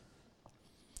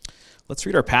Let's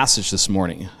read our passage this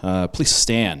morning. Please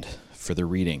stand for the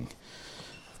reading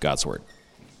of God's Word.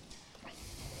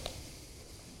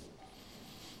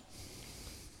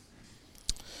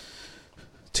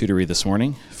 Two to read this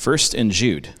morning. First in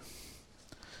Jude,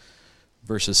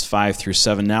 verses 5 through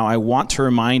 7. Now I want to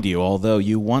remind you, although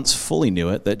you once fully knew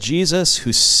it, that Jesus,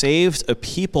 who saved a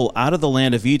people out of the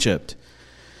land of Egypt,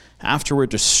 afterward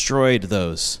destroyed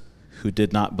those who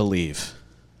did not believe.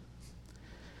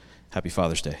 Happy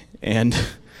Father's Day. And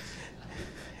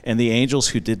the angels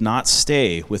who did not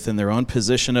stay within their own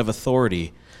position of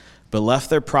authority, but left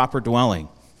their proper dwelling,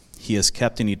 he has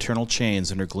kept in eternal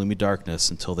chains under gloomy darkness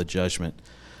until the judgment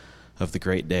of the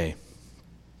great day.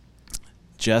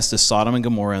 Just as Sodom and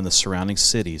Gomorrah and the surrounding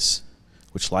cities,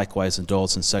 which likewise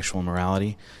indulged in sexual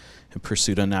immorality and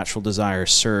pursued unnatural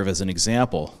desires, serve as an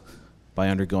example by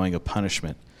undergoing a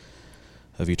punishment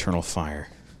of eternal fire.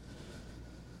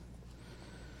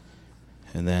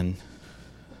 And then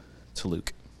to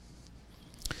Luke.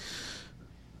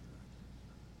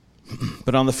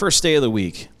 But on the first day of the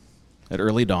week, at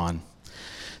early dawn,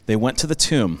 they went to the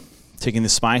tomb, taking the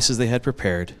spices they had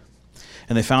prepared,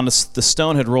 and they found the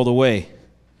stone had rolled away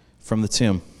from the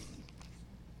tomb.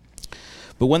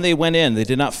 But when they went in, they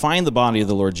did not find the body of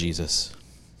the Lord Jesus.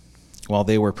 While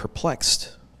they were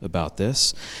perplexed about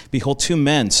this, behold, two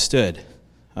men stood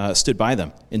by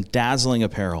them in dazzling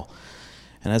apparel.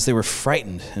 And as they were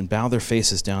frightened and bowed their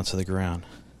faces down to the ground,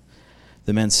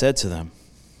 the men said to them,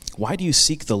 "Why do you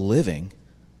seek the living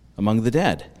among the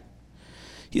dead?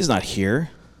 He is not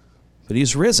here, but he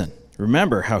is risen.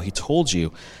 Remember how he told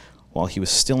you while he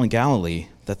was still in Galilee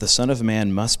that the Son of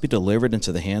Man must be delivered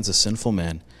into the hands of sinful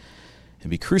men and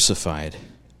be crucified,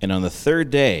 and on the third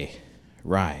day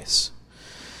rise."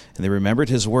 And they remembered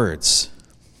his words.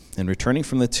 And returning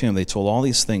from the tomb, they told all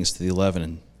these things to the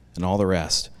 11 and all the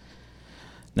rest.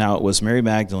 Now it was Mary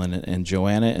Magdalene and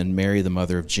Joanna and Mary the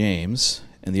mother of James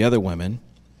and the other women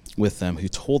with them who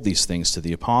told these things to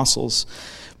the apostles.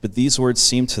 But these words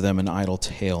seemed to them an idle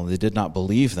tale, and they did not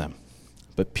believe them.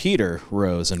 But Peter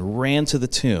rose and ran to the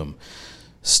tomb.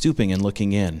 Stooping and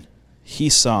looking in, he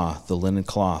saw the linen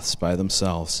cloths by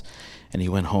themselves, and he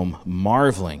went home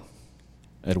marveling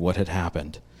at what had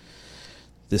happened.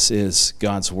 This is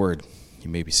God's word. You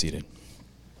may be seated.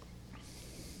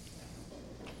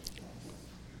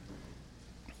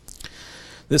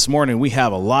 This morning we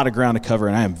have a lot of ground to cover,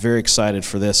 and I am very excited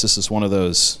for this. This is one of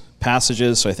those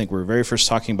passages. So I think we're very first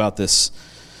talking about this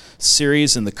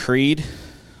series in the Creed.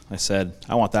 I said,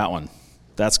 I want that one.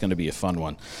 That's going to be a fun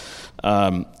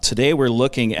one. Today we're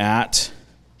looking at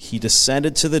he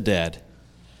descended to the dead.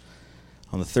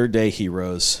 On the third day he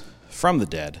rose from the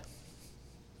dead,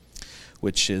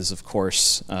 which is, of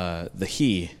course, the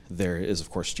he there is, of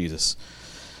course, Jesus.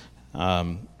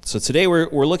 So today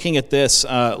we're looking at this.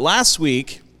 Last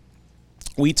week,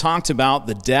 we talked about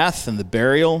the death and the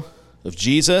burial of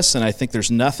Jesus, and I think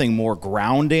there's nothing more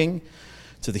grounding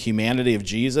to the humanity of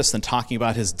Jesus than talking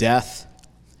about his death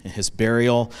and his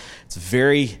burial. It's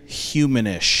very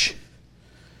humanish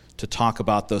to talk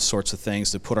about those sorts of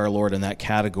things. To put our Lord in that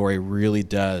category really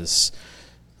does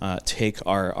take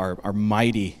our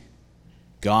mighty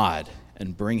God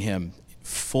and bring him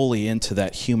fully into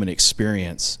that human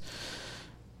experience.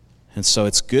 And so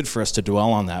it's good for us to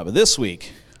dwell on that. But this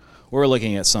week, we're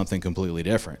looking at something completely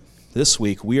different. This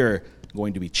week, we are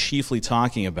going to be chiefly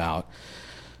talking about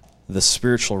the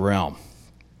spiritual realm.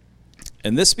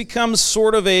 And this becomes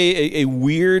sort of a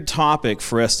weird topic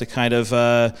for us to kind of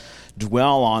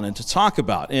dwell on and to talk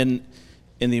about. In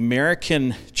the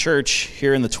American church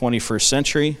here in the 21st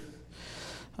century,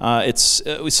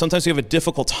 sometimes we have a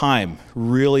difficult time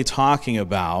really talking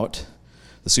about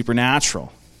the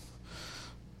supernatural.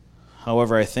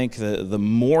 However, I think the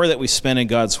more that we spend in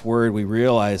God's Word, we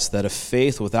realize that a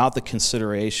faith without the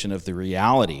consideration of the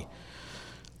reality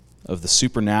of the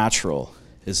supernatural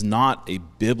is not a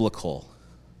biblical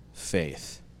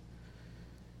faith.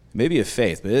 It may be a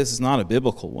faith, but this is not a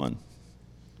biblical one.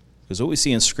 Because what we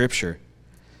see in Scripture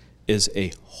is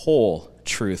a whole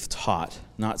truth taught,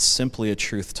 not simply a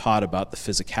truth taught about the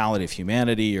physicality of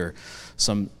humanity or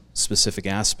some specific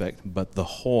aspect, but the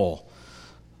whole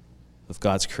of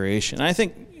God's creation. And I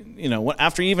think,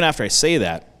 after I say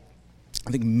that,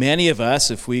 I think many of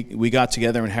us, if we got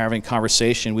together and having a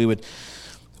conversation,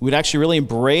 we'd actually really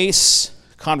embrace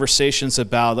conversations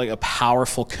about like a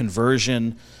powerful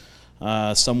conversion,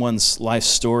 someone's life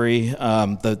story,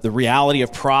 the reality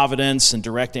of providence and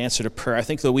direct answer to prayer. I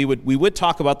think that we would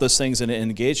talk about those things and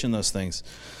engage in those things.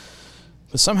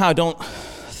 But somehow I don't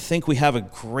think we have a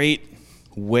great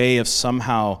way of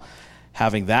somehow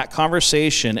having that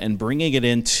conversation and bringing it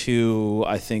into,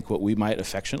 I think, what we might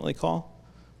affectionately call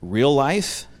real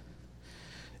life,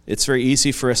 it's very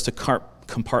easy for us to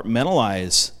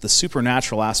compartmentalize the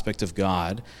supernatural aspect of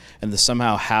God and to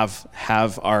somehow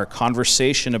have our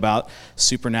conversation about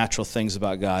supernatural things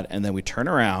about God, and then we turn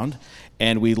around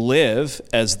and we live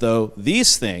as though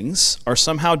these things are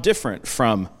somehow different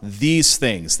from these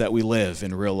things that we live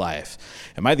in real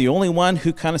life. Am I the only one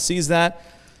who kind of sees that?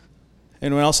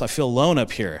 Anyone else? I feel alone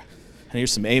up here. And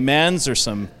here's some amens or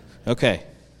some, okay.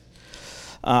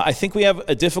 I think we have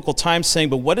a difficult time saying,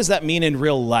 but what does that mean in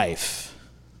real life?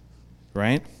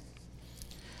 Right?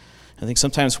 I think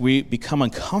sometimes we become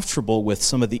uncomfortable with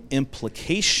some of the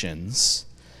implications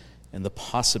and the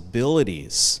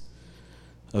possibilities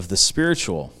of the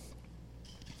spiritual.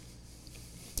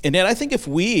 And yet I think if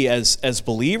we, as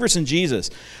believers in Jesus,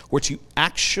 were to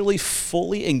actually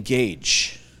fully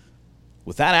engage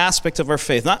with that aspect of our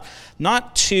faith,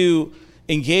 not to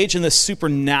engage in this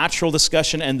supernatural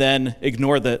discussion and then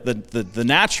ignore the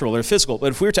natural or physical,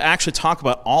 but if we were to actually talk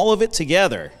about all of it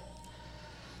together,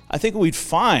 I think what we'd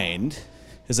find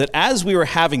is that as we were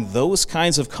having those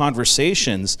kinds of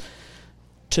conversations,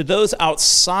 to those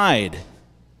outside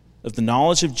of the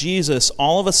knowledge of Jesus,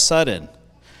 all of a sudden,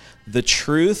 the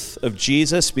truth of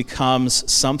Jesus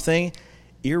becomes something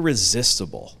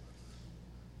irresistible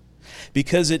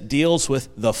because it deals with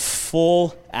the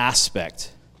full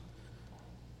aspect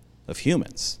of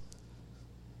humans.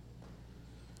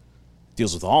 It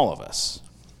deals with all of us.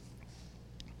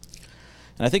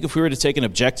 And I think if we were to take an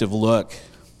objective look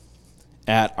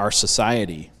at our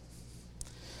society,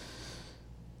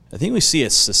 I think we see a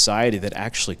society that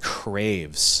actually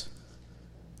craves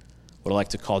what I like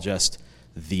to call just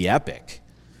the epic.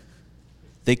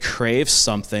 They crave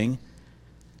something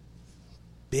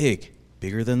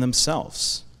bigger than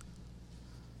themselves.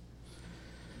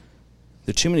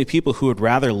 There are too many people who would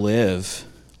rather live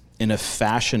in a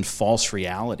fashioned false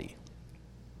reality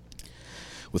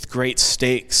with great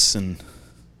stakes and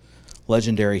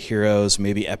legendary heroes,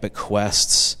 maybe epic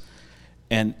quests,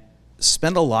 and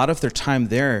spend a lot of their time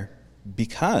there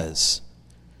because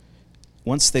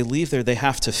once they leave there, they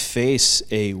have to face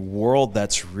a world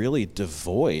that's really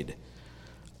devoid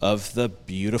of the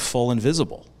beautiful and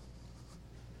visible.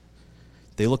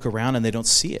 They look around and they don't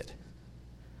see it.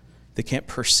 They can't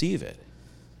perceive it.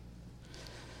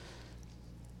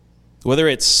 Whether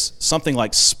it's something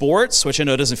like sports, which I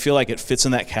know doesn't feel like it fits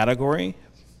in that category,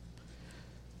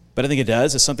 but I think it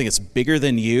does. It's something that's bigger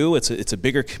than you. It's a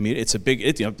bigger community. It's the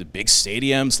big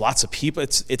stadiums, lots of people.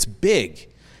 It's big.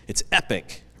 It's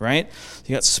epic, right?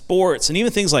 You got sports and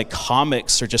even things like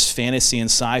comics or just fantasy and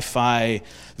sci-fi,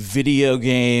 video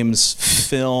games,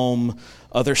 film,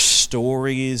 other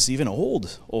stories, even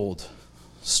old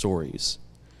stories.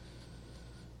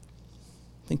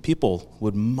 I think people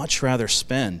would much rather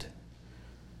spend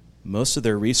most of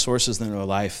their resources in their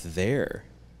life there,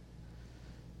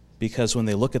 because when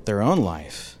they look at their own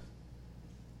life,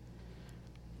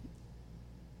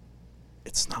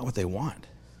 it's not what they want.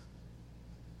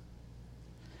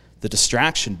 The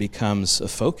distraction becomes a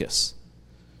focus,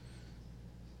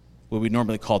 what we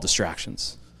normally call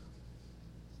distractions.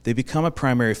 They become a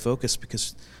primary focus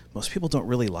because most people don't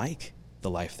really like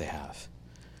the life they have.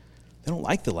 They don't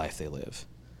like the life they live.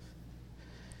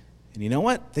 And you know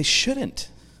what? They shouldn't.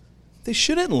 They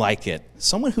shouldn't like it.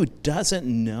 Someone who doesn't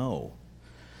know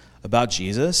about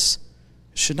Jesus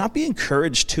should not be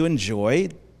encouraged to enjoy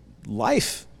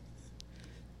life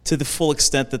to the full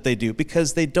extent that they do,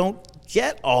 because they don't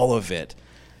get all of it.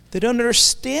 They don't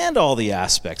understand all the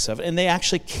aspects of it, and they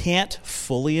actually can't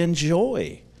fully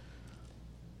enjoy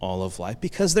all of life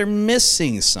because they're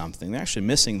missing something. They're actually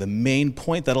missing the main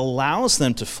point that allows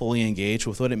them to fully engage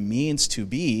with what it means to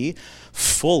be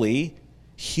fully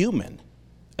human,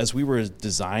 as we were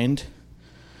designed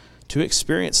to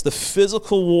experience. The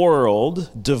physical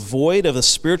world devoid of the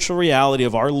spiritual reality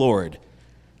of our Lord,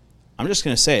 I'm just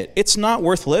going to say it, it's not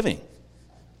worth living.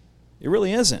 It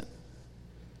really isn't.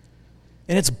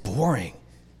 And it's boring.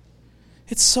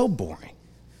 It's so boring.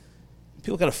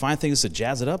 People got to find things to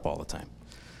jazz it up all the time.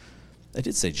 I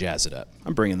did say jazz it up.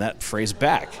 I'm bringing that phrase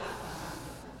back.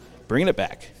 Bringing it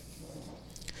back.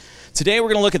 Today we're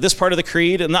going to look at this part of the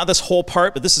creed, and not this whole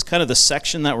part, but this is kind of the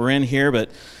section that we're in here,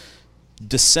 but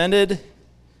descended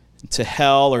to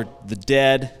hell, or the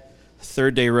dead,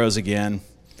 third day rose again.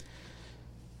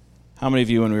 How many of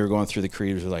you, when we were going through the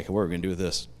creed, were like, what are we going to do with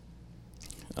this?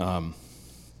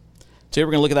 Today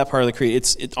we're going to look at that part of the creed.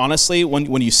 It honestly,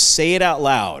 when you say it out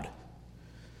loud,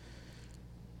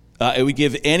 it would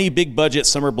give any big budget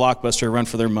summer blockbuster a run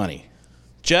for their money.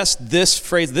 Just this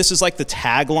phrase, this is like the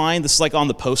tagline, this is like on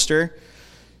the poster.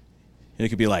 And it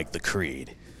could be like the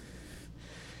creed.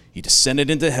 He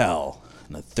descended into hell,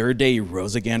 and the third day he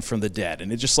rose again from the dead.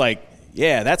 And it's just like,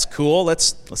 yeah, that's cool.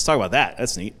 Let's talk about that.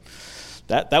 That's neat.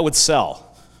 That would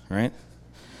sell, right?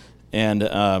 And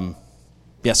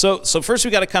so first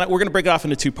we got to we're going to break it off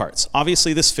into two parts.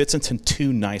 Obviously, this fits into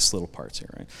two nice little parts here,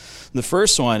 right? The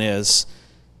first one is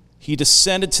he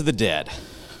descended to the dead.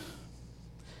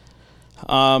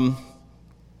 And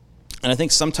I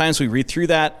think sometimes we read through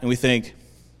that and we think,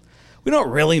 we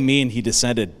don't really mean he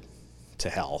descended to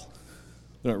hell.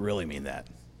 We don't really mean that.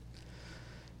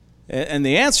 And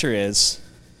the answer is,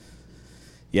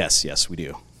 yes, we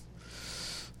do.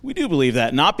 We do believe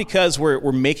that, not because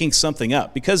we're making something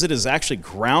up, because it is actually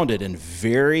grounded in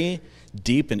very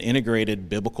deep and integrated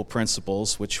biblical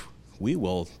principles, which we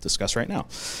will discuss right now.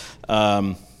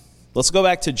 Let's go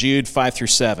back to Jude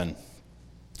 5-7.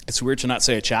 It's weird to not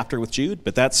say a chapter with Jude,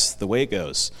 but that's the way it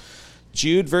goes.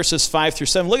 Jude verses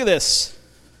 5-7. Look at this.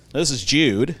 Now, this is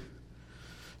Jude,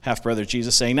 half-brother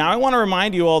Jesus, saying, "Now I want to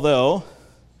remind you, although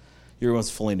you once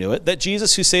fully knew it, that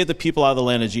Jesus, who saved the people out of the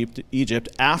land of Egypt,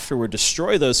 afterward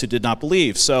destroyed those who did not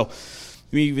believe." So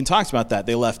we even talked about that.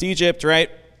 They left Egypt, right?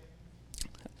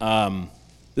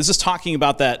 This is talking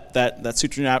about that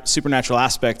supernatural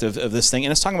aspect of this thing,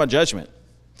 and it's talking about judgment.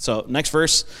 So next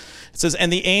verse, it says,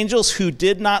 "And the angels who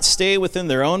did not stay within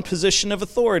their own position of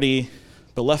authority,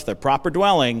 but left their proper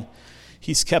dwelling,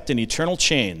 he's kept in eternal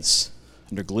chains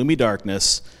under gloomy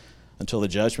darkness until the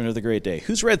judgment of the great day."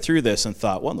 Who's read through this and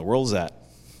thought, what in the world is that?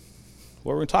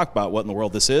 Well, we're going to talk about what in the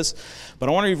world this is. But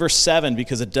I want to read verse 7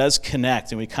 because it does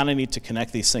connect, and we kind of need to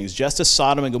connect these things. Just as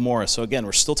Sodom and Gomorrah. So again,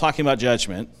 we're still talking about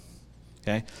judgment,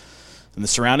 okay? And the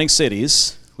surrounding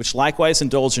cities, which likewise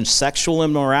indulge in sexual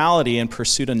immorality and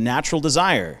pursued a natural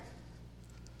desire,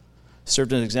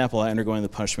 served an example of undergoing the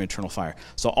punishment of eternal fire.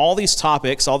 So all these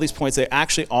topics, all these points, they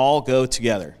actually all go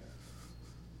together.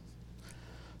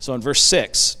 So in verse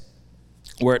 6,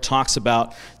 where it talks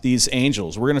about these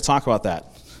angels, we're going to talk about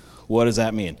that. What does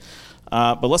that mean?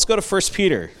 But let's go to 1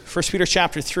 Peter. 1 Peter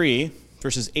chapter 3,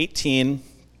 verses 18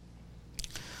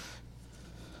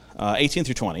 through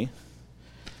 20.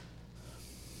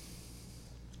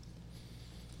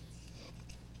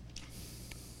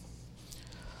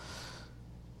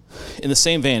 In the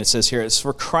same vein, it says here, it's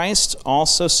 "For Christ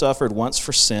also suffered once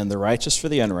for sin, the righteous for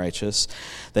the unrighteous,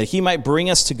 that he might bring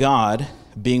us to God,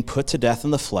 being put to death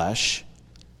in the flesh."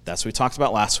 That's what we talked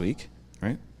about last week,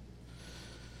 right?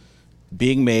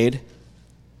 Being made,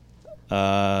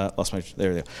 there we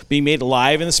go. Being made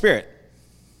alive in the spirit.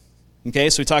 Okay,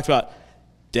 so we talked about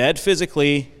dead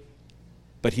physically,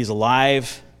 but he's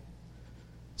alive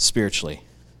spiritually,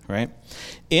 right?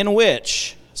 In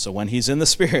which, so when he's in the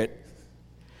spirit,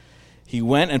 he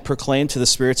went and proclaimed to the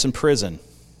spirits in prison,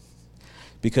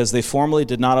 because they formerly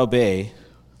did not obey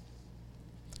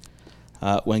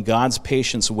when God's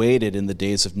patience waited in the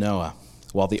days of Noah,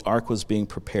 while the ark was being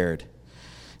prepared,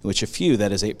 in which a few,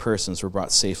 that is 8 persons, were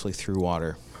brought safely through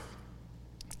water.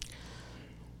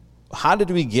 How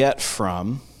did we get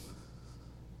from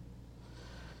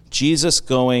Jesus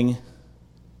going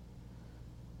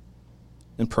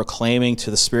and proclaiming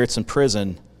to the spirits in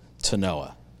prison to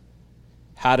Noah?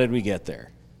 How did we get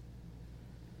there?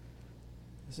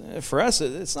 For us,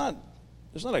 there's not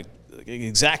an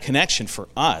exact connection for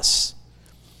us.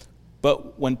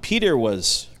 But when Peter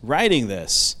was writing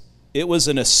this, it was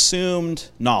an assumed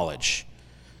knowledge.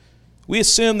 We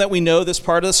assume that we know this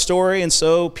part of the story, and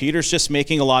so Peter's just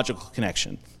making a logical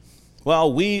connection.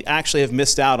 Well, we actually have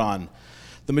missed out on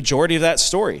the majority of that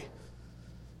story.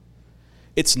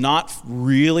 It's not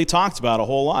really talked about a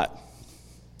whole lot.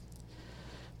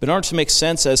 But in order to make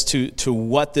sense as to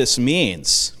what this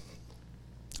means,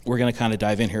 we're going to kind of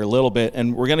dive in here a little bit,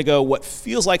 and we're going to go what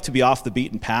feels like to be off the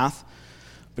beaten path,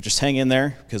 but just hang in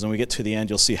there, because when we get to the end,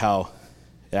 you'll see how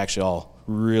it actually all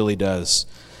really does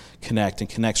connect, and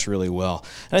connects really well.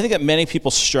 And I think that many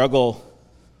people struggle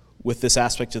with this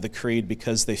aspect of the creed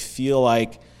because they feel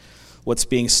like what's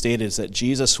being stated is that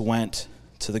Jesus went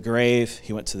to the grave,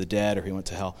 he went to the dead, or he went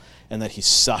to hell, and that he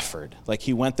suffered. Like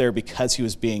he went there because he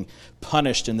was being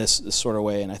punished in this sort of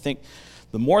way. And I think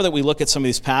the more that we look at some of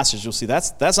these passages, you'll see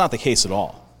that's not the case at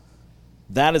all.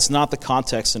 That is not the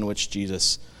context in which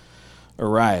Jesus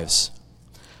arrives.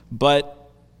 But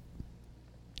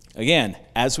again,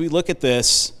 as we look at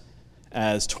this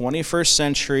as 21st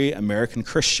century American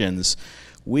Christians,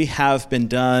 we have been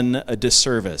done a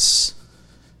disservice,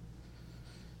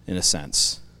 in a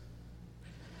sense.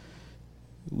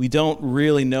 We don't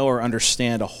really know or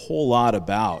understand a whole lot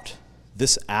about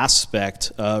this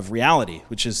aspect of reality,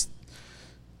 which is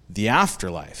the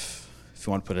afterlife, if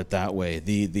you want to put it that way,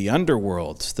 the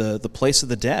underworld, the place of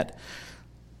the dead.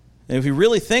 And if we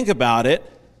really think about it,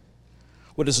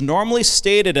 what is normally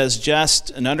stated as just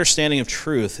an understanding of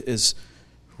truth is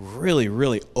really,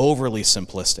 really overly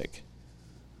simplistic,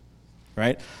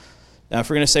 right? Now, if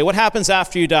we're going to say, what happens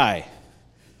after you die?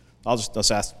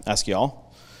 Let's ask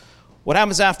y'all. What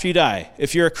happens after you die?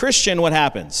 If you're a Christian, what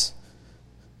happens?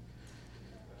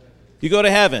 You go to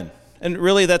heaven. And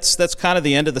really, that's kind of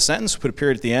the end of the sentence. Put a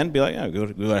period at the end. Be like, yeah, go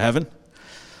to heaven.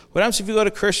 What happens if you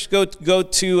go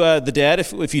to the dead,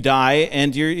 if you die,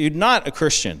 and you're not a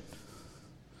Christian?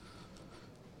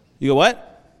 You go what?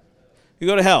 You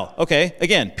go to hell. Okay,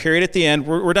 again, period at the end.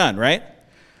 We're done, right?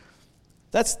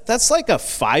 That's like a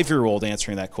 5-year-old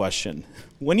answering that question.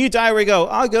 When you die, we go,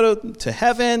 I'll go to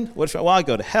heaven. What if I'll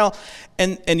go to hell?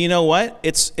 And you know what?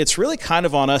 It's really kind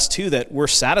of on us, too, that we're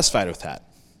satisfied with that.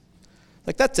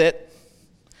 Like, that's it.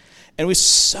 And we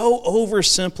so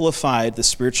oversimplified the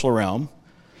spiritual realm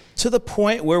to the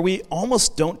point where we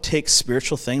almost don't take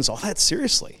spiritual things all that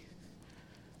seriously.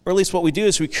 Or at least what we do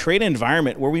is we create an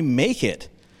environment where we make it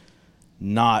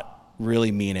not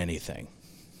really mean anything.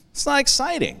 It's not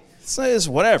exciting. It's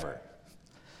whatever.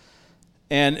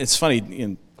 And it's funny,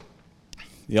 in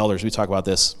the elders, we talk about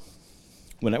this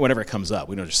whenever it comes up.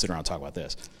 We don't just sit around and talk about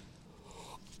this.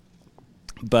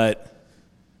 But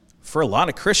for a lot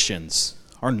of Christians,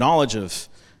 our knowledge of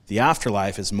the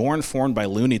afterlife is more informed by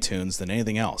Looney Tunes than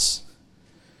anything else.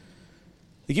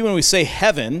 Like even when we say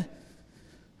heaven,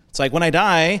 it's like when I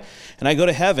die and I go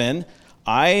to heaven,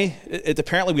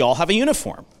 apparently we all have a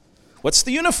uniform. What's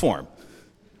the uniform?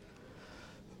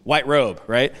 White robe,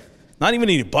 right? Not even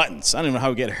any buttons. I don't even know how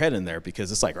we get our head in there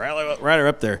because it's like right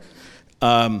up there.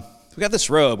 We got this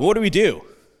robe. But what do?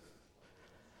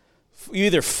 You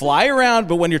either fly around,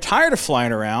 but when you're tired of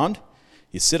flying around,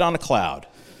 you sit on a cloud,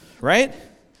 right?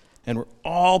 And we're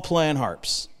all playing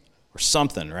harps or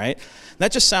something, right? And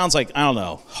that just sounds like, I don't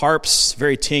know, harps,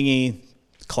 very tingy,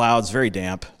 clouds, very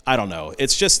damp. I don't know.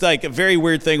 It's just like a very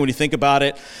weird thing when you think about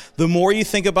it. The more you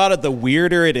think about it, the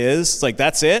weirder it is. It's like,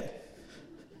 that's it?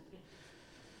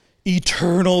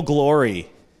 Eternal glory,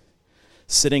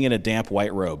 sitting in a damp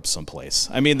white robe someplace.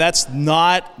 I mean, that's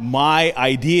not my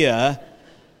idea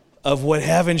of what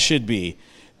heaven should be.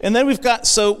 And then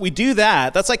so we do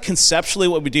that. That's like conceptually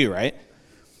what we do, right?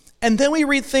 And then we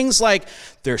read things like,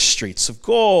 there's streets of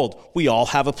gold. We all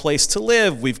have a place to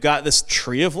live. We've got this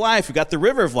tree of life. We've got the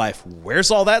river of life.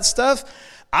 Where's all that stuff?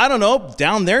 I don't know,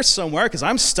 down there somewhere, because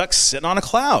I'm stuck sitting on a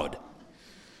cloud.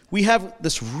 We have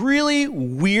this really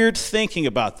weird thinking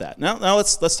about that. Now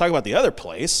let's talk about the other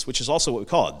place, which is also what we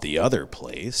call it, the other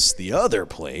place. The other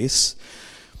place.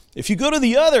 If you go to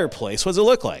the other place, what does it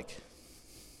look like?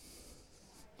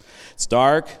 It's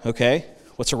dark, okay.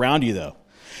 What's around you, though?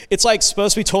 It's like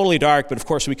supposed to be totally dark, but of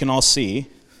course we can all see.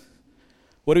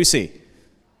 What do we see?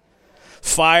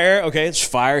 Fire, okay, it's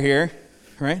fire here,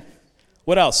 right?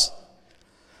 What else?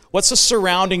 What's the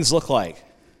surroundings look like?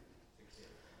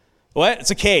 What?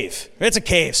 It's a cave. It's a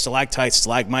cave. Stalactites,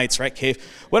 stalagmites, right? Cave.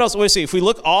 What else? What do we see? If we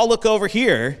look over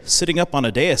here, sitting up on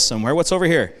a dais somewhere, what's over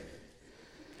here?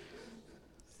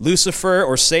 Lucifer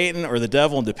or Satan or the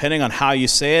devil, and depending on how you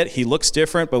say it, he looks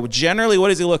different, but generally, what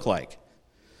does he look like?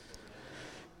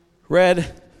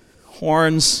 Red,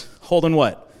 horns, holding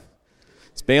what?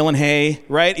 It's baling hay,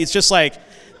 right? It's just like,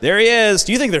 there he is.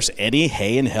 Do you think there's any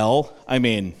hay in hell? I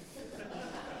mean,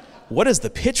 what is the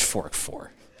pitchfork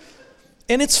for?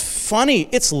 And it's funny,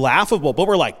 it's laughable, but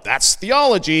we're like, that's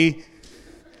theology.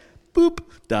 Boop,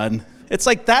 done. It's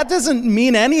like, that doesn't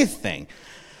mean anything.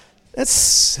 That's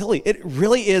silly. It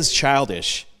really is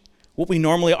childish, what we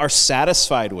normally are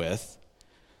satisfied with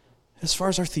as far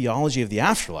as our theology of the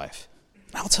afterlife.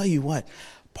 And I'll tell you what,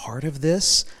 part of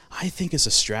this, I think, is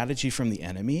a strategy from the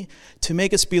enemy to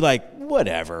make us be like,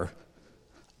 whatever,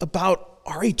 about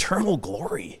our eternal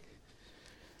glory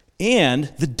and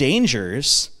the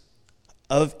dangers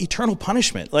of eternal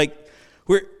punishment. Like,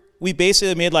 we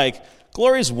basically made like,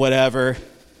 glory's whatever,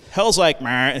 hell's like, meh.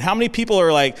 And how many people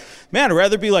are like, man, I'd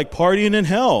rather be like partying in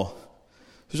hell.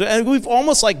 And we've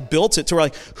almost like built it to where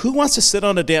like, who wants to sit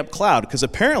on a damp cloud? Because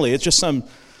apparently it's just some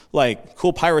like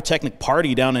cool pyrotechnic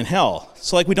party down in hell.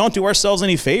 So like we don't do ourselves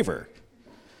any favor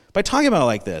by talking about it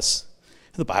like this.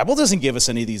 The Bible doesn't give us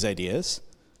any of these ideas.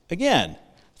 Again,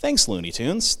 thanks Looney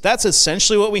Tunes. That's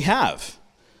essentially what we have.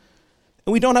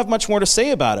 And we don't have much more to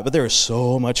say about it, but there is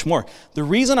so much more. The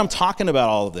reason I'm talking about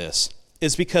all of this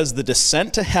is because the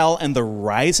descent to hell and the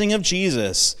rising of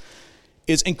Jesus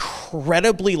is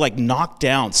incredibly like knocked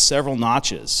down several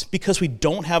notches because we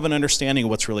don't have an understanding of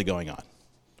what's really going on.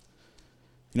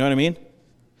 You know what I mean?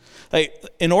 Like,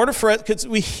 in order for it, because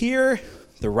we hear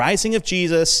the rising of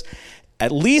Jesus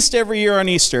at least every year on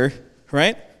Easter,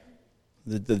 right?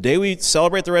 The day we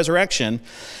celebrate the resurrection,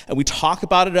 and we talk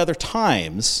about it other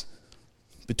times,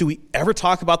 but do we ever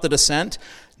talk about the descent?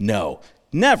 No,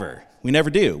 never. We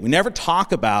never do. We never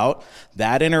talk about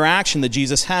that interaction that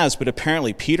Jesus has, but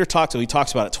apparently Peter talks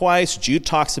about it twice, Jude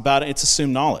talks about it, it's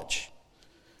assumed knowledge.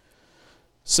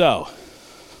 So,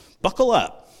 buckle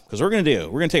up, because we're going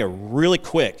to take a really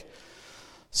quick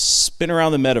spin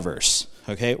around the metaverse.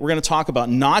 Okay, we're going to talk about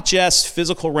not just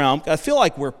physical realm. I feel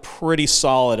like we're pretty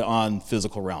solid on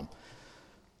physical realm.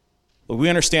 But we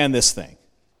understand this thing.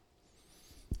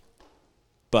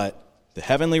 But the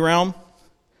heavenly realm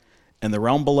and the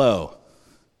realm below,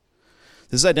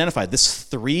 this is identified. This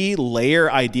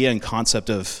 3-layer idea and concept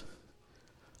of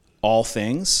all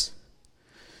things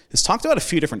is talked about a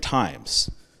few different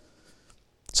times.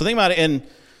 So think about it.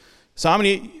 So how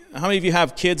many of you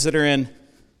have kids that are in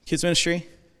kids ministry?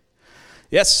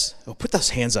 Yes. Oh, put those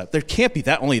hands up. There can't be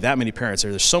only that many parents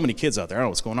there. There's so many kids out there. I don't know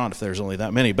what's going on if there's only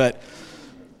that many. But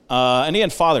and again,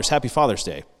 fathers, happy Father's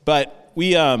Day. But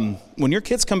when your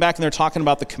kids come back and they're talking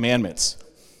about the commandments,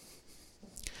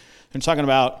 they're talking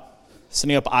about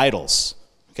setting up idols.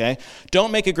 Okay,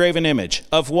 don't make a graven image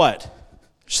of what?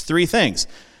 There's 3 things: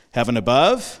 heaven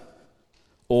above,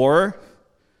 or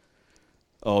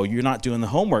you're not doing the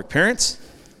homework, parents.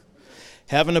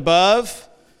 Heaven above,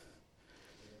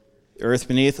 earth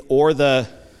beneath, or the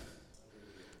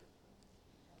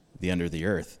under the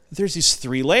earth. There's these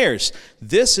 3 layers.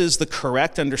 This is the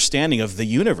correct understanding of the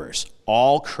universe,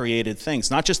 all created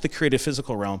things, not just the created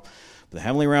physical realm, but the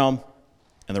heavenly realm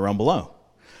and the realm below.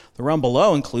 The realm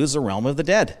below includes the realm of the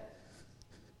dead.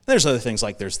 There's other things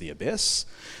like there's the abyss.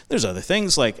 There's other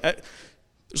things like,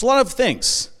 there's a lot of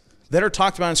things that are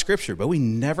talked about in Scripture, but we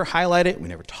never highlight it, we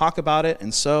never talk about it,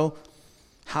 and so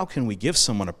how can we give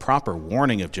someone a proper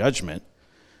warning of judgment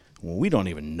when we don't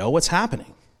even know what's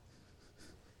happening?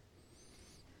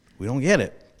 We don't get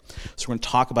it. So we're going to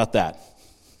talk about that.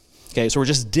 Okay, so we're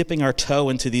just dipping our toe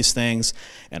into these things,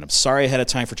 and I'm sorry ahead of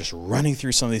time for just running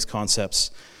through some of these concepts,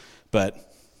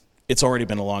 but it's already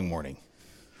been a long morning,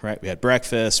 right? We had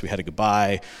breakfast, we had a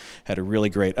goodbye, had a really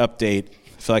great update.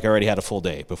 I feel like I already had a full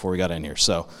day before we got in here,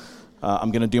 so I'm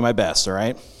going to do my best, all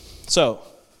right? So,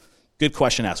 good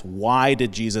question asked. Why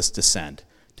did Jesus descend?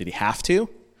 Did he have to?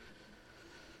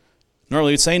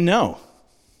 Normally we'd say no.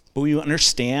 But when you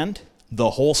understand the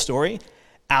whole story,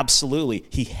 absolutely.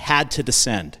 He had to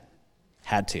descend.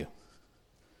 Had to.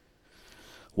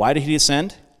 Why did he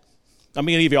descend? I'm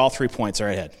going to give you all 3 points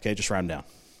right ahead. Okay, just write them down.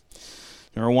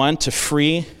 Number 1, to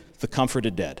free the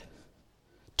comforted dead.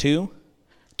 2,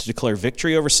 to declare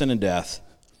victory over sin and death.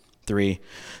 3,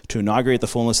 to inaugurate the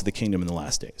fullness of the kingdom in the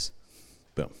last days.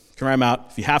 Boom. Can write them out.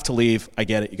 If you have to leave, I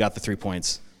get it. You got the 3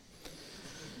 points.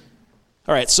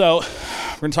 All right, so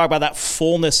we're going to talk about that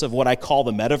fullness of what I call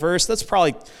the metaverse. That's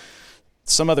probably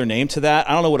some other name to that.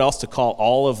 I don't know what else to call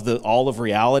all of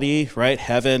reality, right?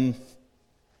 Heaven,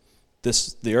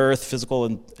 the earth,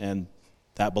 physical, and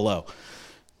that below.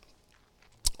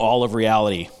 All of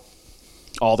reality,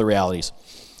 all the realities.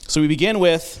 So we're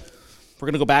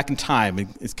going to go back in time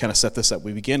and kind of set this up.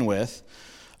 We begin with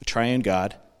a triune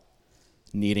God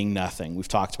needing nothing. We've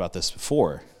talked about this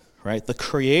before, right? The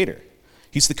creator.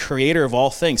 He's the creator of all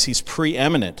things. He's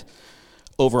preeminent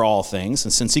over all things.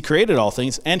 And since he created all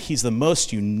things, and he's the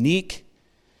most unique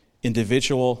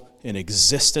individual in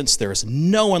existence, there is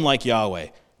no one like Yahweh.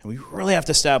 And we really have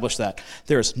to establish that.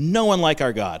 There is no one like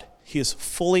our God. He is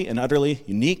fully and utterly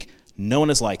unique. No one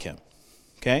is like him.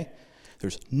 Okay?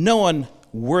 There's no one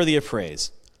worthy of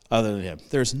praise other than him.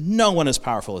 There's no one as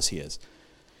powerful as he is.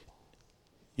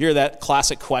 You hear that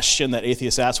classic question that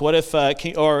atheists ask, what if,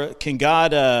 can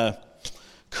God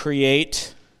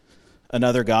create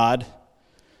another God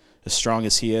as strong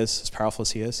as he is, as powerful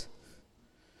as he is?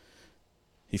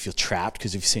 You feel trapped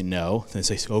because if you say no, then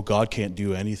they say, oh, God can't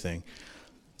do anything.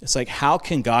 It's like, how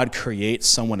can God create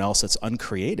someone else that's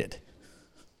uncreated?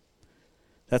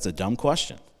 That's a dumb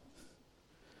question.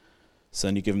 So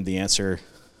then you give him the answer,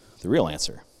 the real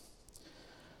answer.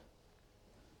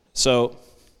 So,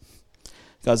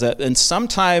 because and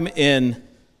sometime in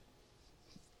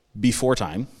before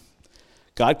time,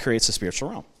 God creates the spiritual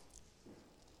realm.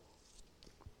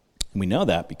 And we know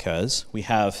that because we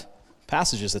have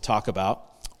passages that talk about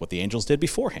what the angels did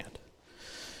beforehand.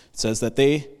 It says that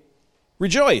they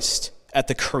rejoiced at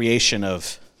the creation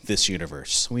of this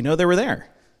universe. We know they were there.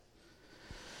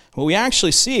 What we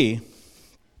actually see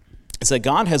is that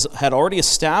God had already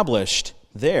established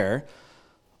there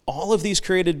all of these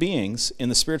created beings in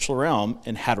the spiritual realm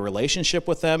and had a relationship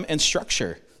with them and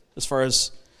structure as far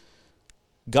as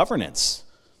governance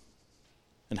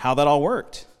and how that all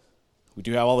worked. We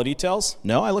do have all the details?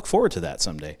 No, I look forward to that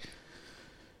someday.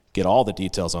 get all the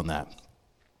details on that.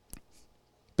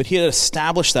 But he had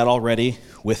established that already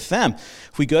with them.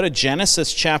 If we go to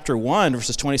Genesis chapter 1,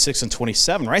 verses 26 and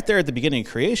 27, right there at the beginning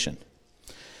of creation,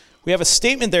 we have a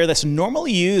statement there that's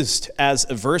normally used as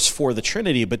a verse for the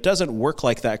Trinity, but doesn't work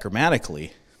like that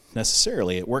grammatically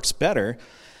necessarily. It works better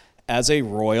as a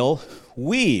royal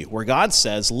we, where God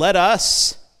says, let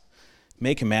us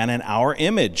make man in our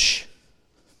image.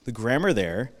 The grammar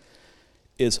there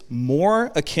is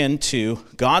more akin to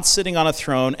God sitting on a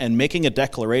throne and making a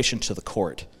declaration to the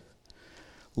court.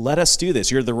 Let us do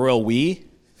this. You're the royal we.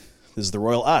 This is the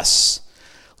royal us.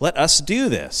 Let us do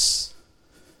this.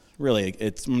 Really,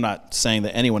 I'm not saying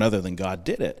that anyone other than God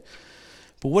did it.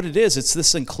 But what it is, it's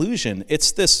this inclusion.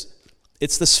 It's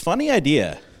this funny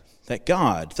idea that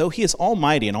God, though he is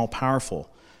almighty and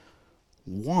all-powerful,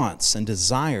 wants and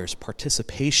desires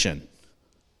participation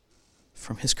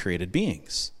from his created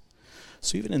beings.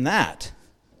 So even in that,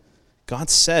 God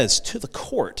says to the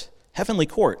court, heavenly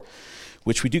court,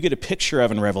 which we do get a picture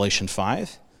of in Revelation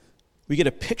 5, we get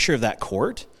a picture of that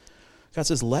court. God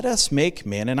says, let us make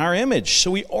man in our image.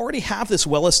 So we already have this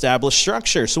well-established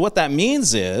structure. So what that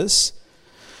means is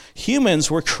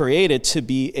humans were created to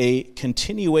be a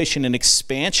continuation and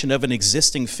expansion of an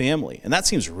existing family. And that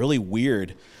seems really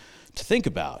weird to think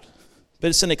about. But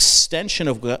it's an extension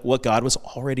of what God was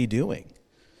already doing.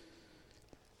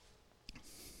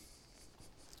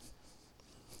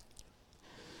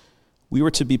 We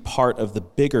were to be part of the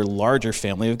bigger, larger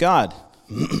family of God.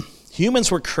 Humans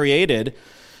were created,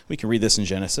 we can read this in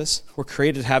Genesis, were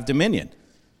created to have dominion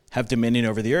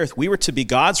over the earth. We were to be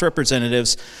God's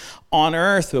representatives on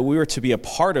earth, but we were to be a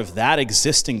part of that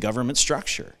existing government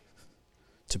structure,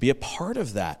 to be a part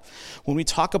of that. When we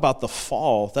talk about the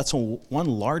fall, that's one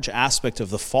large aspect of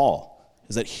the fall,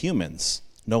 is that humans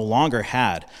no longer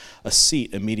had a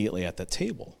seat immediately at that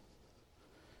table.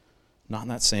 Not in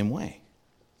that same way.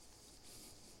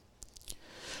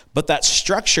 But that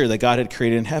structure that God had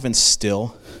created in heaven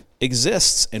still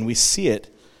exists, and we see it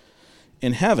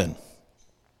in heaven.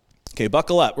 Okay,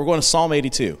 buckle up. We're going to Psalm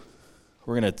 82.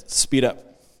 We're going to speed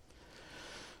up.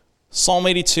 Psalm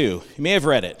 82. You may have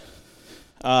read it.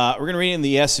 We're going to read it in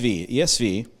the ESV.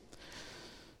 ESV.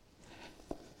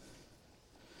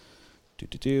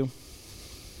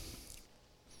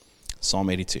 Psalm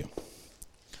 82. We're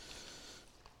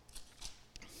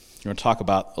going to talk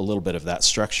about a little bit of that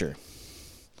structure.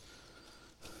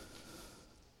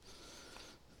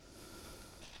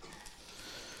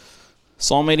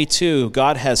 Psalm 82,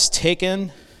 God has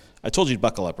taken, I told you to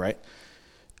buckle up, right?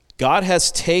 God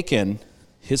has taken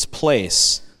his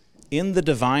place in the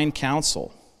divine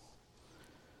council.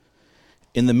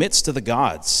 In the midst of the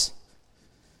gods,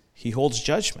 he holds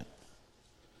judgment.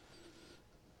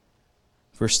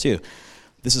 Verse 2,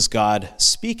 this is God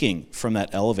speaking from that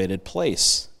elevated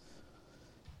place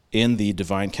in the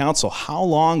divine council. How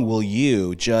long will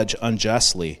you judge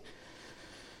unjustly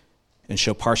and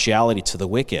show partiality to the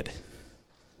wicked?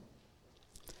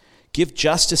 Give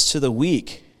justice to the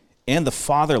weak and the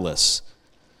fatherless.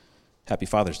 Happy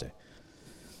Father's Day.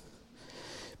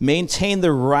 Maintain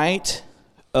the right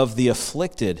of the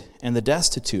afflicted and the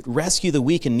destitute. Rescue the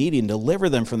weak and needy and deliver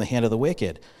them from the hand of the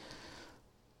wicked.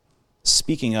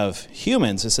 Speaking of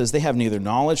humans, it says they have neither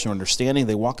knowledge nor understanding.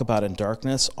 They walk about in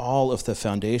darkness. All of the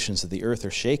foundations of the earth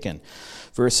are shaken.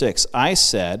 Verse 6, I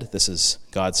said, this is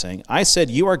God saying, I said,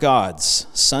 you are gods,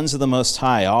 sons of the Most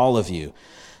High, all of you.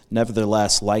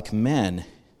 Nevertheless, like men,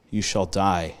 you shall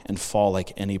die and fall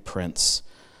like any prince.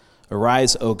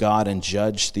 Arise, O God, and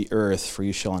judge the earth, for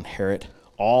you shall inherit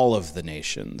all of the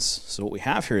nations. So what we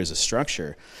have here is a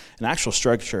structure, an actual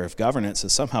structure of governance that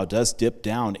somehow does dip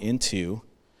down into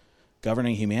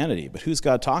governing humanity. But who's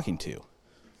God talking to?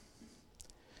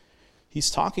 He's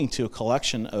talking to a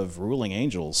collection of ruling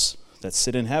angels that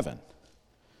sit in heaven.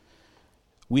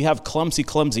 We have clumsy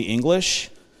English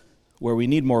where we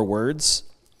need more words.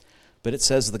 But it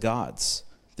says the gods.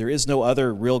 There is no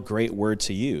other real great word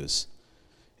to use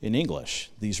in English.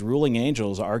 These ruling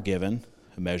angels are given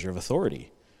a measure of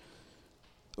authority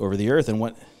over the earth. And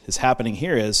what is happening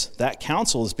here is that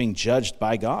council is being judged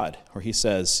by God, where he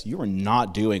says, you are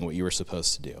not doing what you were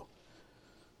supposed to do.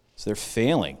 So they're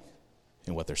failing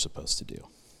in what they're supposed to do.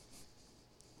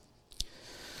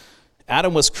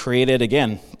 Adam was created,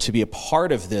 again, to be a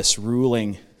part of this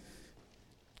ruling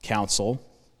council,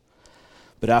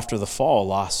 but after the fall,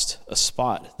 lost a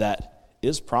spot that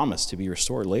is promised to be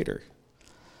restored later.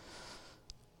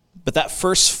 But that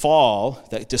first fall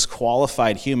that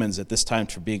disqualified humans at this time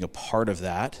for being a part of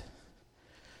that,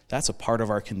 that's a part of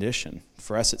our condition.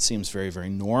 For us, it seems very, very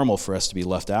normal for us to be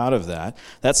left out of that.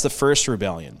 That's the first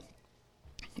rebellion.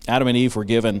 Adam and Eve were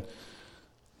given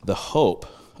the hope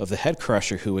of the head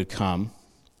crusher who would come,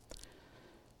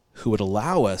 who would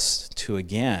allow us to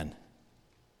again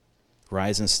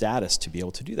rise in status to be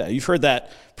able to do that. You've heard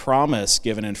that promise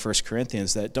given in 1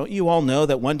 Corinthians that don't you all know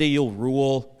that one day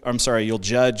you'll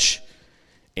judge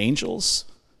angels?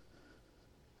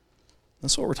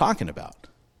 That's what we're talking about.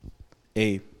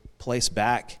 A place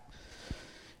back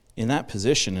in that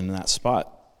position, in that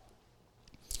spot.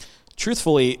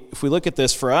 Truthfully, if we look at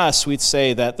this for us, we'd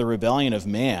say that the rebellion of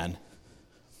man,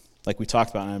 like we talked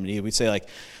about in Adam and Eve, we'd say like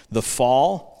the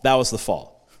fall, that was the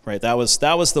fall, right? That was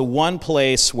the one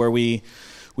place where we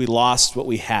lost what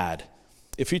we had.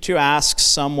 If you to ask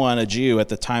someone, a Jew at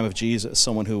the time of Jesus,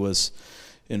 someone who was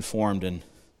informed and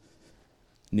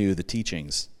knew the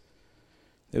teachings,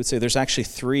 they would say there's actually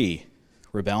 3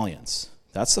 rebellions.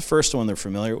 That's the first one they're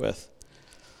familiar with.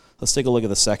 Let's take a look at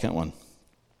the second one.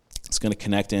 It's going to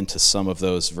connect into some of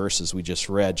those verses we just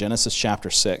read. Genesis chapter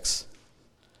 6.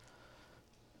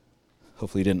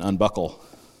 Hopefully you didn't unbuckle.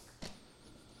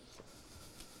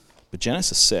 But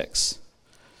Genesis 6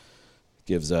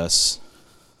 gives us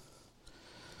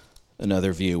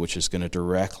another view which is going to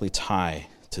directly tie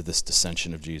to this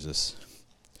dissension of Jesus.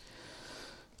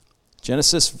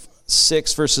 Genesis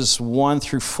 6 verses 1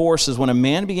 through 4 says, when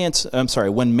man began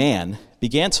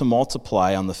to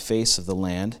multiply on the face of the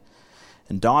land,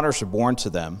 and daughters were born to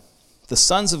them, the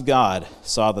sons of God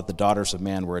saw that the daughters of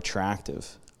man were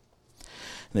attractive.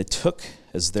 And they took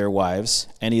as their wives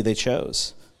any they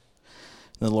chose.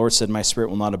 And the Lord said, my spirit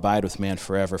will not abide with man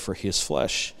forever, for he is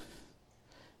flesh.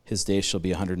 His days shall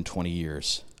be 120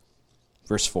 years.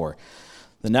 Verse 4,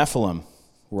 the Nephilim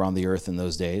were on the earth in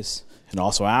those days, and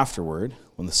also afterward,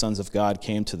 when the sons of God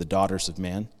came to the daughters of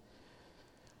man,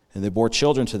 and they bore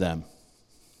children to them.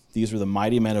 These were the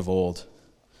mighty men of old,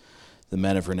 the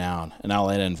men of renown. And I'll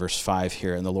end in verse 5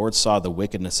 here. And the Lord saw the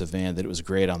wickedness of man, that it was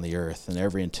great on the earth, and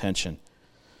every intention,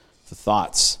 the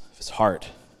thoughts of his heart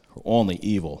were only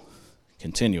evil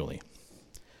continually.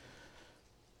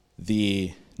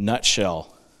 The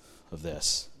nutshell of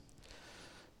this.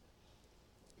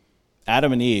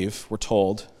 Adam and Eve were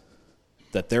told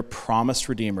that their promised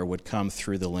Redeemer would come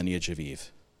through the lineage of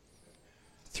Eve.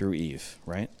 Through Eve,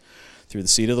 right? Through the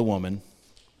seed of the woman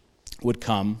would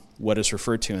come what is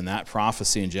referred to in that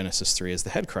prophecy in Genesis 3 as the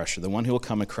head crusher, the one who will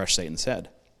come and crush Satan's head.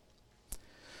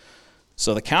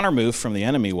 So the counter move from the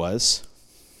enemy was,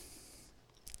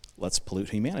 let's pollute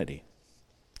humanity.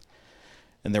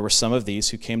 And there were some of these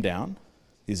who came down.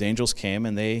 These angels came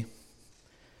and they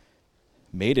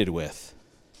mated with,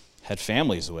 had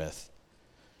families with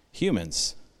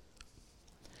humans.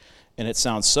 And it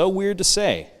sounds so weird to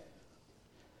say,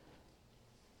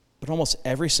 but almost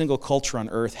every single culture on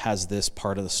earth has this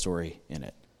part of the story in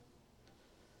it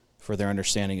for their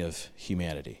understanding of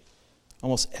humanity.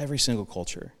 Almost every single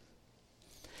culture.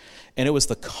 And it was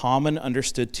the common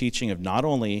understood teaching of not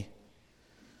only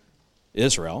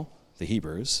Israel, the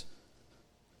Hebrews,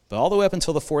 but all the way up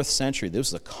until the 4th century.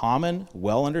 This was a common,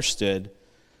 well-understood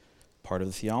part of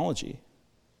the theology.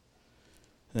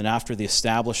 And then after the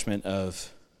establishment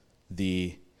of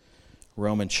the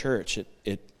Roman Church,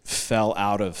 it fell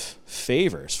out of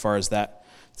favor as far as that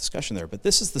discussion there. But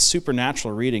this is the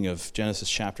supernatural reading of Genesis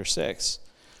chapter 6.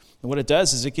 And what it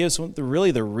does is it gives the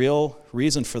real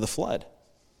reason for the flood.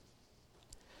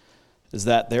 Is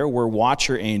that there were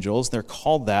watcher angels. They're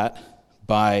called that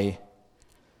by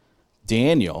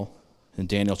Daniel in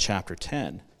Daniel chapter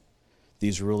 10.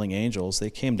 These ruling angels, they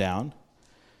came down,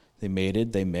 they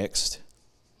mated, they mixed,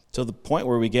 to the point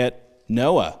where we get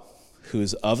Noah,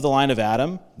 who's of the line of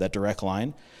Adam, that direct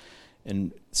line,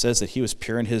 and says that he was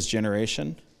pure in his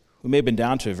generation. We may have been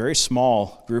down to a very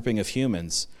small grouping of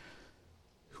humans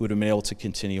who would have been able to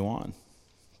continue on.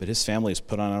 But his family is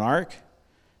put on an ark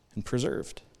and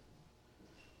preserved.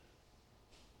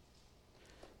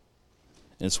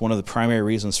 And it's one of the primary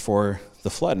reasons for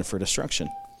the flood and for destruction.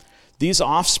 These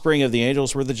offspring of the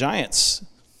angels were the giants.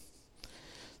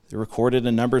 They're recorded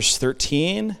in Numbers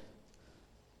 13.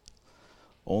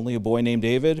 Only a boy named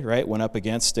David, right, went up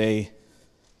against a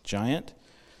giant.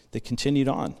 They continued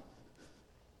on.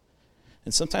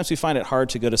 And sometimes we find it hard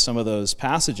to go to some of those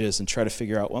passages and try to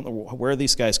figure out, well, where are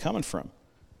these guys coming from?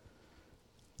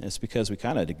 And it's because we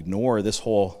kind of ignore this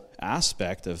whole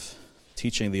aspect of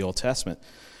teaching the Old Testament.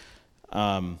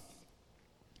 But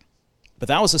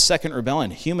that was the second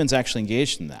rebellion. Humans actually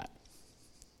engaged in that.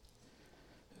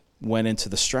 Went into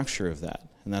the structure of that.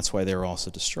 And that's why they were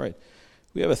also destroyed.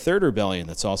 We have a third rebellion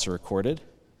that's also recorded.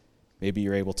 Maybe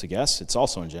you're able to guess. It's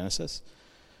also in Genesis.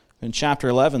 In chapter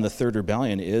 11, the third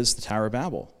rebellion is the Tower of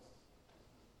Babel.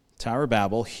 Tower of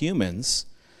Babel, humans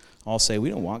all say, we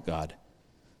don't want God.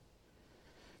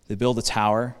 They build a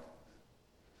tower.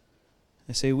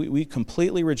 They say, we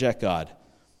completely reject God.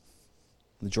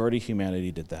 The majority of humanity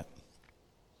did that.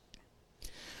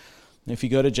 And if you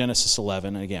go to Genesis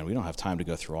 11, and again, we don't have time to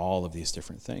go through all of these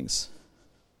different things.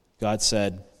 God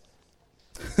said,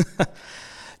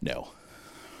 no.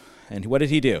 And what did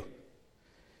he do?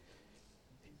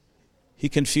 He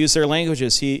confused their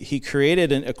languages. He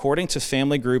created, according to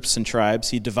family groups and tribes,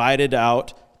 he divided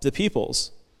out the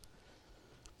peoples.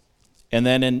 And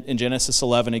then in Genesis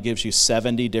 11, it gives you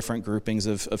 70 different groupings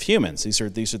of humans. These are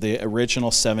the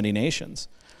original 70 nations.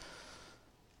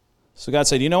 So God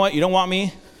said, you know what? You don't want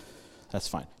me? That's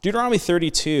fine. Deuteronomy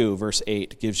 32, verse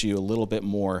 8, gives you a little bit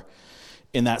more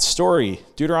in that story.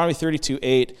 Deuteronomy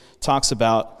 32:8 talks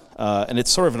about, and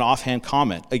it's sort of an offhand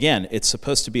comment. Again, it's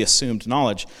supposed to be assumed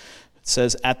knowledge. It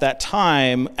says, at that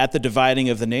time, at the dividing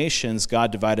of the nations,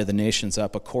 God divided the nations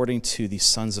up according to the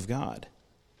sons of God.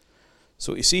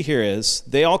 So what you see here is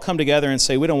they all come together and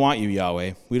say, we don't want you,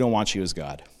 Yahweh. We don't want you as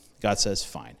God. God says,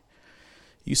 fine.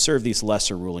 You serve these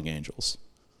lesser ruling angels.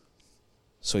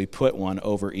 So he put one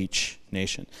over each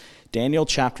nation. Daniel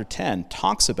chapter 10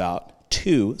 talks about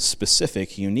two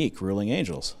specific, unique ruling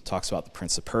angels. It talks about the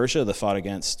prince of Persia that fought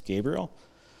against Gabriel.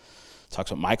 It talks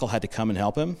about Michael had to come and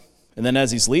help him. And then as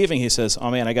he's leaving, he says,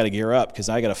 oh man, I got to gear up because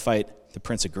I got to fight the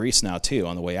prince of Greece now too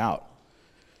on the way out.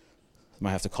 I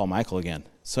might have to call Michael again.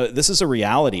 So this is a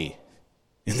reality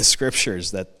in the scriptures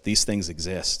that these things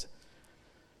exist.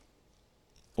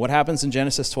 What happens in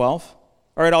Genesis 12?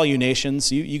 All right, all you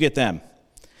nations, you get them.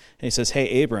 And he says,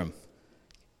 hey, Abram,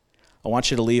 I want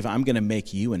you to leave. I'm going to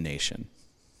make you a nation.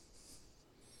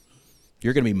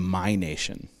 You're going to be my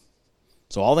nation.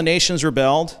 So all the nations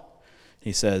rebelled.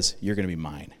 He says, you're going to be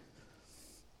mine.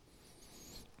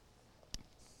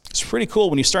 It's pretty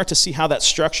cool when you start to see how that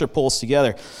structure pulls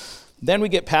together. Then we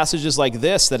get passages like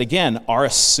this that, again, are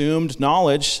assumed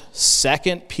knowledge.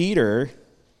 2 Peter.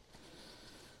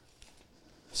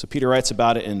 So Peter writes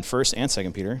about it in 1 and 2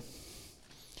 Peter.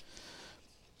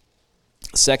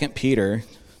 2 Peter.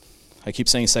 I keep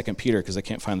saying 2 Peter because I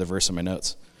can't find the verse in my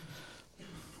notes.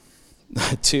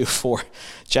 2:4.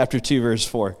 Chapter 2, verse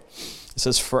 4. It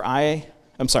says, For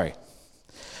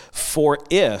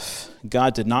if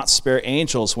God did not spare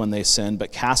angels when they sinned,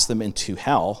 but cast them into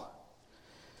hell,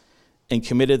 and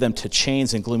committed them to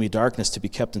chains and gloomy darkness to be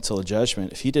kept until the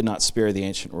judgment, if he did not spare the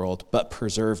ancient world, but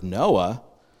preserved Noah,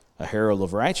 a herald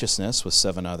of righteousness, with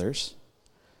 7 others,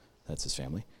 that's his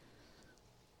family,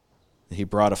 he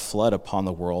brought a flood upon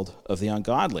the world of the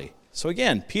ungodly. So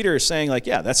again, Peter is saying, like,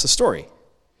 yeah, that's the story.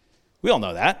 We all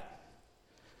know that.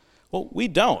 Well, we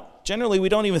don't. Generally, we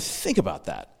don't even think about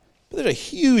that. But there's a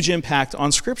huge impact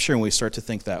on Scripture when we start to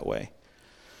think that way.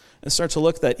 And start to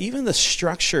look at that even the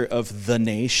structure of the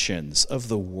nations, of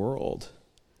the world,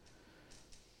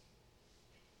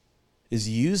 is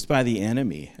used by the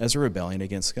enemy as a rebellion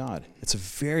against God. It's a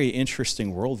very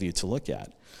interesting worldview to look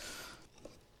at.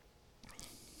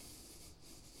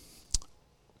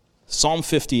 Psalm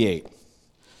 58.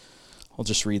 I'll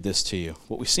just read this to you.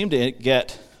 What we seem to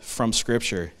get from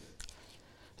Scripture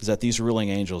is that these ruling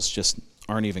angels just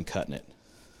aren't even cutting it.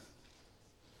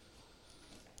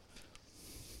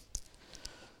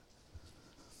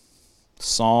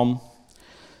 Psalm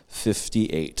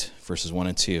 58, verses 1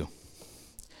 and 2.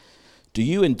 Do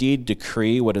you indeed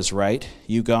decree what is right,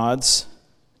 you gods?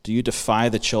 Do you defy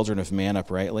the children of man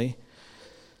uprightly?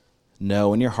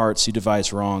 No, in your hearts you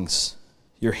devise wrongs.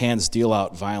 Your hands deal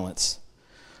out violence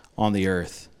on the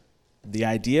earth. The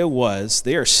idea was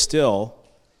they are still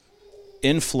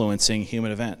influencing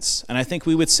human events. And I think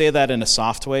we would say that in a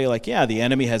soft way, like, yeah, the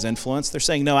enemy has influence. They're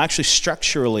saying, no, actually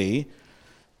structurally,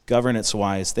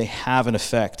 governance-wise, they have an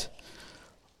effect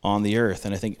on the earth.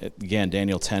 And I think, again,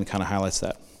 Daniel 10 kind of highlights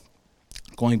that.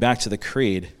 Going back to the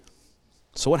creed,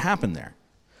 so what happened there?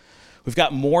 We've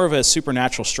got more of a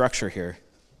supernatural structure here.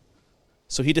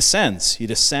 So he descends. He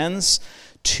descends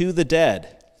to the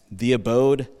dead, the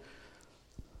abode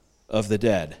of the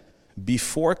dead.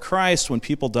 Before Christ, when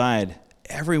people died,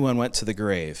 everyone went to the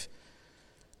grave.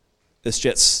 It's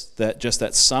just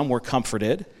that some were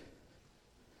comforted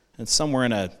and some were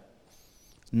in a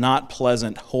not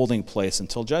pleasant holding place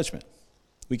until judgment.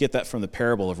 We get that from the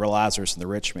parable of Lazarus and the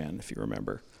rich man, if you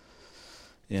remember,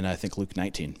 in, I think, Luke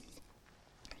 19,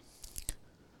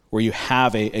 where you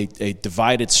have a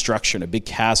divided structure and a big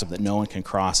chasm that no one can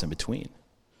cross in between.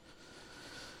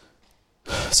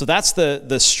 So that's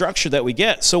the structure that we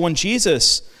get. So when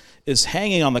Jesus is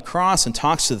hanging on the cross and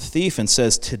talks to the thief and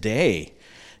says, today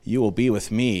you will be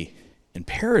with me in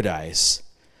paradise,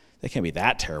 that can't be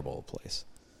that terrible a place.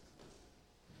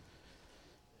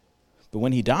 But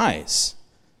when he dies,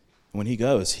 And when he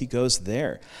goes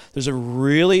there. There's a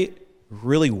really,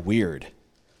 really weird,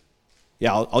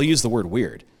 I'll use the word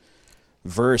weird,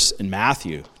 verse in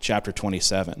Matthew chapter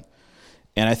 27.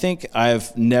 And I think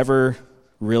I've never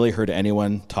really heard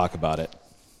anyone talk about it.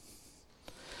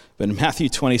 But in Matthew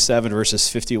 27, verses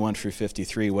 51 through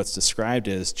 53, what's described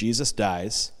is Jesus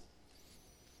dies.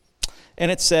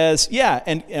 And it says,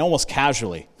 and almost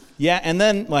casually, and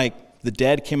then like the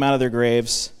dead came out of their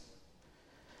graves.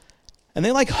 And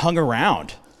they like hung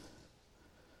around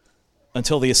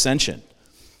until the ascension.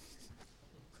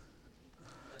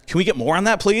 Can we get more on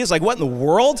that, please? Like, what in the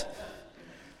world?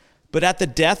 But at the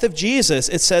death of Jesus,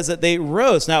 it says that they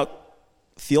rose. Now,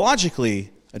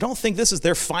 theologically, I don't think this is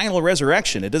their final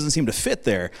resurrection. It doesn't seem to fit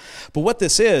there. But what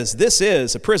this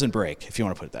is a prison break, if you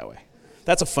want to put it that way.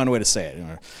 That's a fun way to say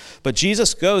it. But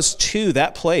Jesus goes to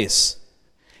that place,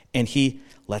 and he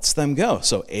lets them go.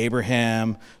 So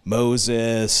Abraham,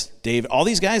 Moses, David, all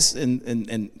these guys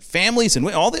and families and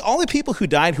all the people who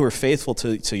died who were faithful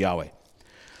to Yahweh,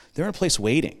 they're in a place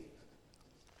waiting.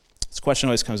 This question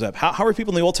always comes up. How are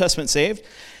people in the Old Testament saved?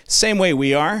 Same way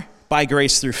we are, by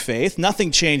grace through faith.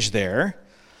 Nothing changed there,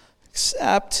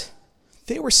 except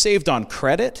they were saved on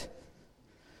credit.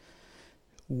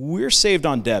 We're saved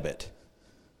on debit.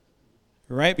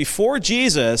 Right? Before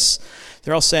Jesus,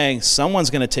 they're all saying, someone's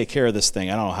going to take care of this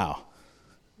thing. I don't know how.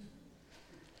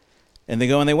 And they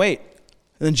go and they wait.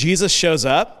 And then Jesus shows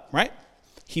up, right?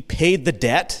 He paid the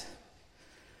debt,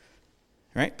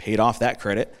 right? Paid off that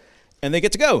credit. And they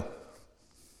get to go.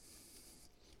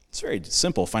 It's a very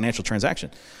simple financial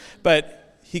transaction.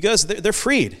 But he goes, they're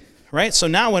freed, right? So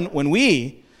now when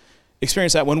we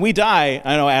experience that, when we die,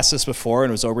 I know I asked this before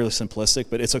and it was overly simplistic,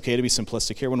 but it's okay to be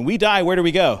simplistic here. When we die, where do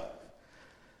we go?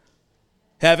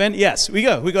 Heaven? Yes, we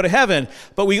go to heaven,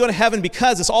 but we go to heaven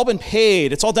because it's all been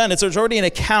paid. It's all done. There's already an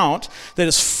account that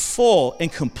is full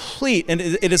and complete, and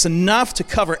it is enough to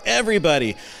cover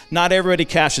everybody. Not everybody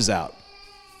cashes out.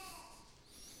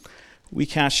 We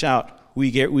cash out.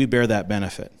 We bear that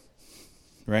benefit,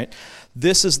 right?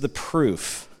 This is the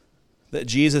proof that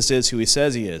Jesus is who he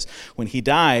says he is. When he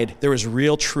died, there was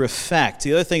real true effect.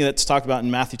 The other thing that's talked about in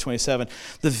Matthew 27,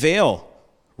 the veil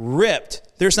ripped.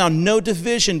 There's now no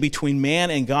division between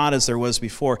man and God as there was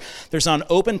before. There's now an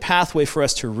open pathway for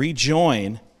us to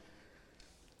rejoin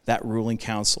that ruling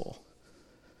council.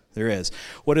 There is.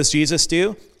 What does Jesus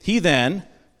do? He then,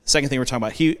 second thing we're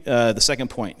talking about, the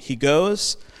second point, he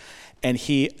goes and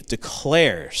he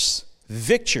declares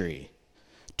victory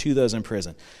to those in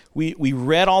prison. We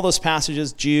read all those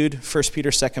passages, Jude, 1 Peter,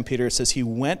 2 Peter. It says he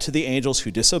went to the angels who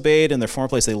disobeyed in their former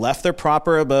place. They left their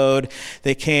proper abode.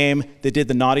 They came. They did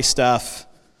the naughty stuff.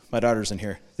 My daughter's in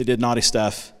here. They did naughty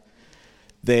stuff.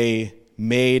 They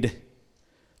made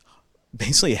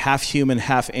basically half human,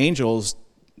 half angels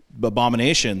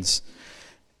abominations.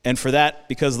 And for that,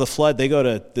 because of the flood, they go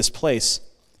to this place.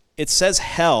 It says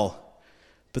hell,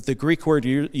 but the Greek word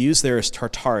used there is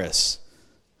Tartarus.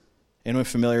 Anyone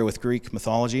familiar with Greek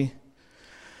mythology?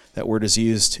 That word is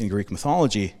used in Greek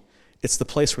mythology. It's the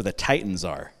place where the Titans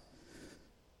are.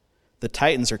 The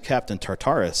Titans are kept in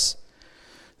Tartarus.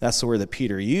 That's the word that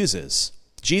Peter uses.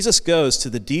 Jesus goes to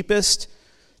the deepest,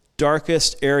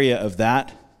 darkest area of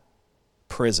that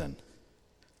prison.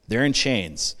 They're in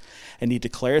chains. And he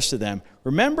declares to them,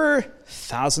 remember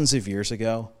thousands of years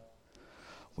ago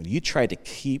when you tried to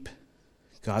keep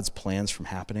God's plans from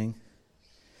happening?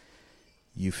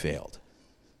 You failed.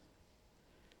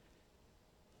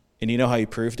 And you know how he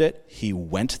proved it? He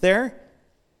went there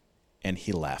and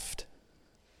he left.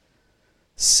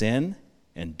 Sin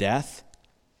and death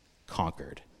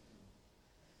conquered.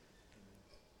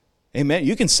 Amen.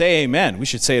 You can say amen. We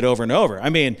should say it over and over. I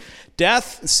mean,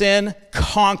 death, sin,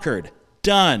 conquered.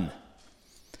 Done.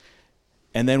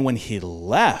 And then when he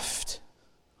left,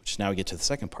 which now we get to the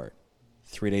second part,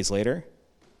 3 days later,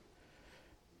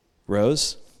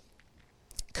 rose,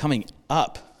 coming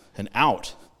up and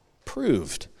out,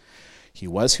 proved he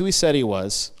was who he said he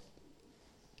was.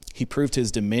 He proved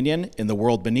his dominion in the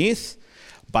world beneath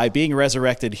by being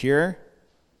resurrected here,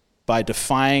 by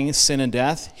defying sin and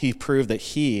death. He proved that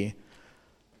he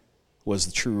was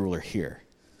the true ruler here.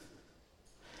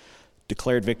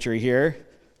 Declared victory here,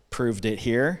 proved it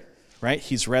here, right?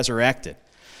 He's resurrected.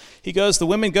 He goes, the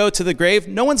women go to the grave,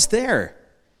 no one's there.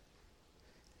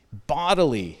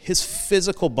 Bodily, his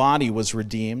physical body was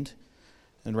redeemed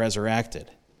and resurrected.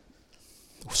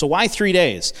 So why 3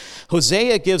 days?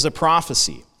 Hosea gives a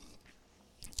prophecy.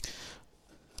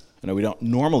 I know we don't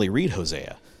normally read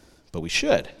Hosea, but we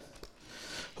should.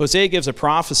 Hosea gives a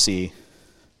prophecy.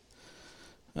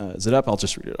 Is it up? I'll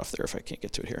just read it off there if I can't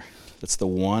get to it here. That's the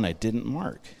one I didn't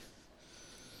mark.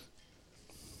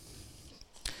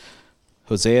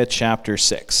 Hosea chapter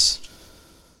 6.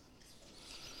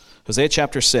 Hosea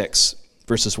chapter 6,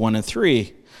 verses 1 and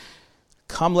 3.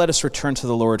 Come, let us return to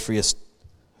the Lord,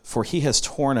 for he has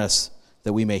torn us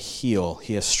that we may heal.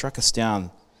 He has struck us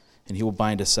down, and he will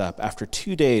bind us up. After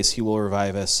 2 days he will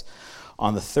revive us.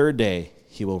 On the third day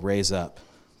he will raise up,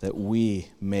 that we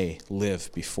may live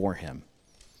before him.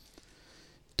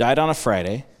 Died on a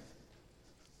Friday.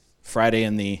 Friday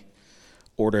in the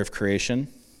order of creation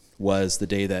was the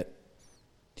day that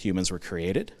humans were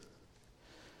created.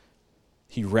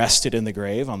 He rested in the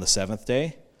grave on the seventh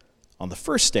day. On the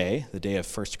first day, the day of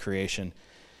first creation,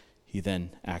 he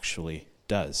then actually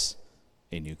does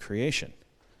a new creation,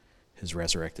 his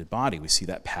resurrected body. We see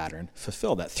that pattern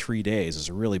fulfilled. That 3 days is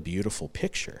a really beautiful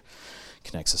picture.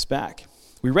 Connects us back.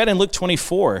 We read in Luke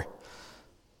 24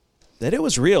 that it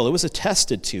was real. It was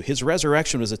attested to. His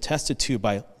resurrection was attested to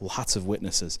by lots of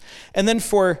witnesses. And then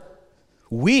for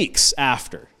weeks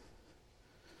after,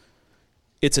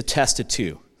 it's attested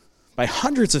to by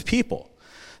hundreds of people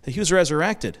that he was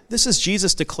resurrected. This is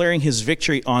Jesus declaring his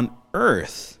victory on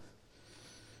earth.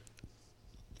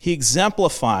 He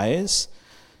exemplifies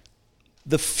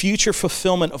the future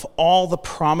fulfillment of all the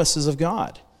promises of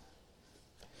God.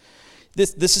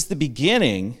 This is the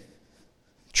beginning,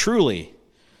 truly,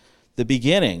 the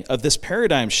beginning of this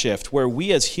paradigm shift where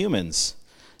we as humans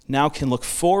now can look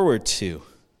forward to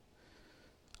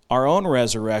our own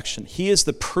resurrection. He is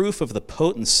the proof of the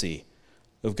potency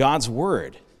of God's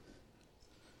word.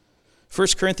 1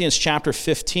 Corinthians chapter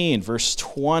 15, verse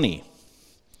 20.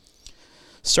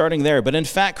 Starting there, but in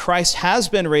fact, Christ has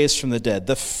been raised from the dead,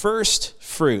 the first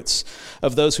fruits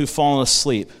of those who've fallen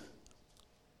asleep.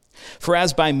 For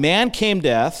as by a man came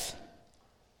death,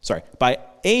 by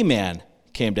a man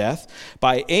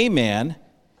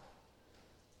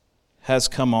has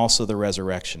come also the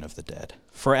resurrection of the dead.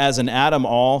 For as in Adam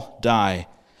all die,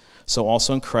 so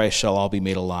also in Christ shall all be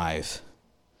made alive,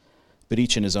 but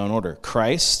each in his own order.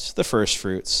 Christ, the first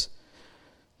fruits,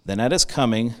 then at his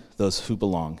coming, those who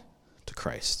belong to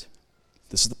Christ.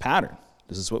 This is the pattern.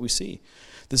 This is what we see.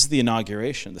 This is the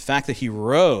inauguration. The fact that he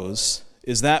rose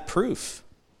is that proof.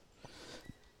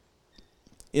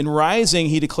 In rising,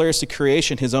 he declares to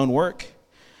creation his own work.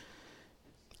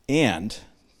 And,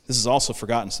 this is also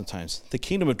forgotten sometimes, the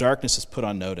kingdom of darkness is put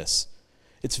on notice.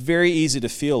 It's very easy to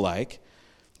feel like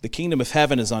the kingdom of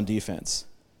heaven is on defense.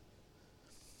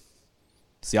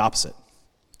 It's the opposite.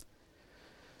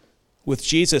 With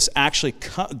Jesus actually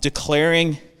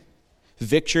declaring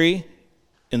victory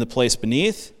in the place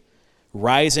beneath,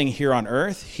 rising here on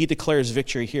earth, he declares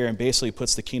victory here and basically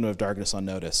puts the kingdom of darkness on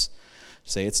notice.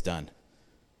 Say, it's done.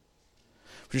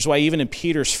 Which is why even in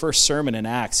Peter's first sermon in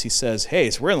Acts, he says, hey,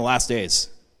 so we're in the last days.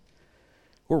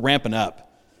 We're ramping up.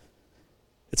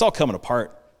 It's all coming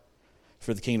apart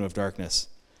for the kingdom of darkness.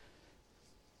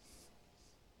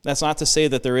 That's not to say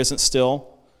that there isn't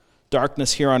still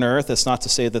darkness here on earth. That's not to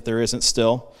say that there isn't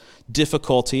still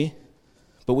difficulty.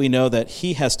 But we know that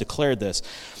he has declared this.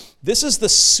 This is the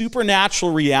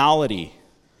supernatural reality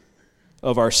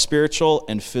of our spiritual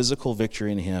and physical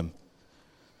victory in him.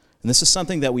 And this is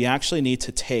something that we actually need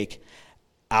to take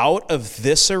out of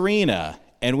this arena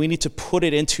and we need to put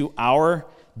it into our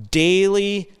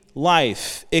daily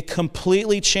life. It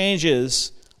completely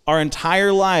changes our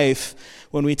entire life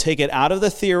when we take it out of the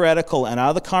theoretical and out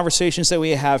of the conversations that we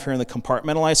have here in the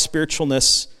compartmentalized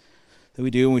spiritualness that we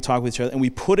do when we talk with each other, and we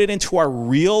put it into our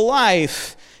real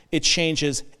life. It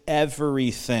changes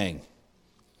everything.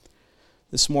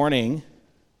 This morning,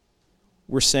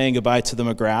 we're saying goodbye to the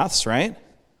McGraths, right?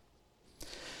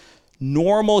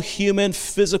 Normal human,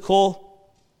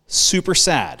 physical, super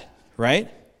sad,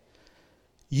 right?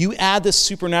 You add this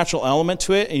supernatural element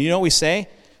to it, and you know what we say?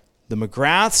 The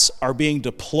McGraths are being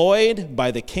deployed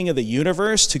by the King of the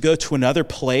universe to go to another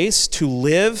place, to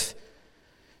live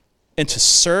and to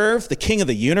serve the King of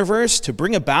the universe, to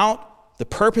bring about the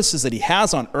purposes that he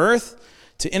has on earth,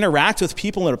 to interact with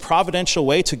people in a providential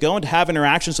way, to go and to have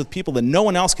interactions with people that no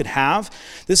one else could have.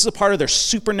 This is a part of their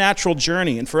supernatural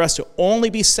journey, and for us to only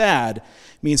be sad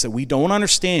means that we don't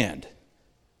understand.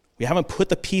 We haven't put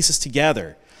the pieces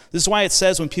together. This is why it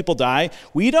says when people die,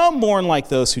 we don't mourn like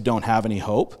those who don't have any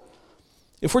hope.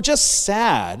 If we're just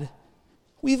sad,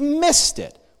 we've missed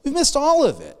it. We've missed all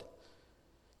of it.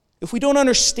 If we don't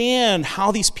understand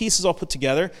how these pieces all put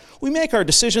together, we make our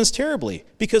decisions terribly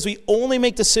because we only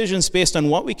make decisions based on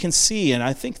what we can see, and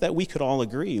I think that we could all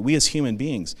agree, we as human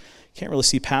beings can't really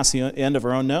see past the end of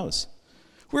our own nose.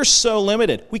 We're so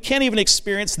limited. We can't even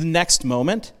experience the next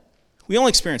moment. We only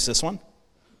experience this one.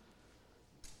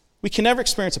 We can never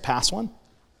experience a past one.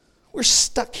 We're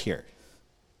stuck here,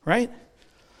 right?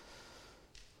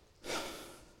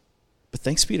 But But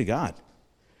thanks be to God.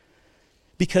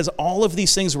 Because all of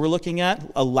these things we're looking at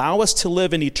allow us to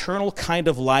live an eternal kind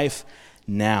of life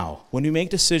now. When we make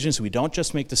decisions, we don't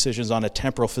just make decisions on a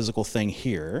temporal physical thing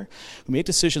here. We make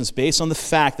decisions based on the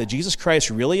fact that Jesus Christ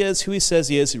really is who he says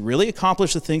he is. He really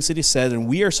accomplished the things that he said, and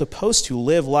we are supposed to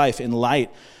live life in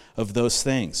light of those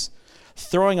things.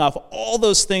 Throwing off all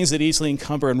those things that easily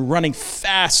encumber and running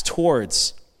fast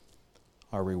towards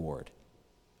our reward.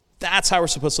 That's how we're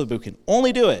supposed to live. But we can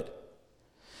only do it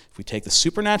if we take the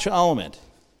supernatural element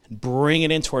and bring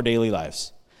it into our daily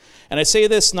lives. And I say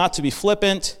this not to be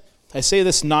flippant. I say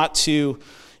this not to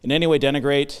in any way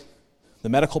denigrate the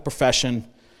medical profession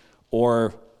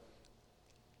or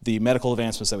the medical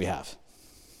advancements that we have.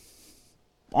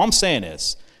 All I'm saying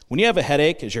is, when you have a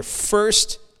headache, is your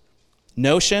first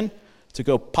notion to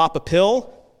go pop a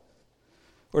pill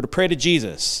or to pray to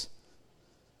Jesus?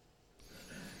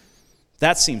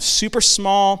 That seems super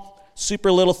small,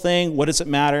 super little thing. What does it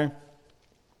matter?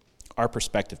 Our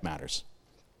perspective matters.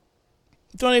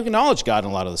 We don't even acknowledge God in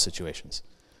a lot of those situations.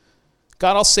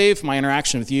 God, I'll save my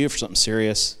interaction with you for something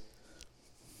serious.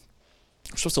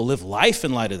 We're supposed to live life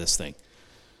in light of this thing.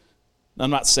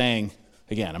 I'm not saying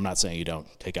you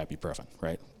don't take ibuprofen,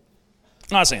 right?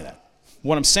 I'm not saying that.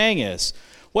 What I'm saying is,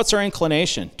 what's our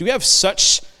inclination? Do we have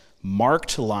such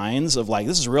marked lines of like,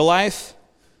 this is real life,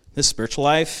 this is spiritual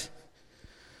life?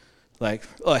 Like,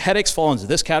 headaches fall into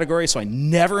this category, so I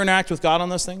never interact with God on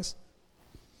those things?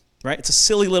 Right? It's a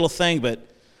silly little thing, but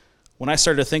when I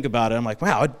started to think about it, I'm like,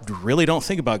 wow, I really don't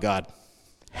think about God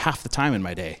half the time in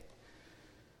my day.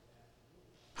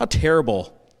 How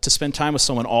terrible to spend time with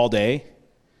someone all day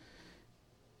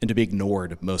and to be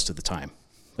ignored most of the time.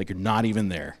 Like you're not even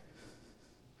there.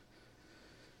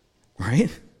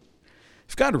 Right?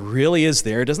 If God really is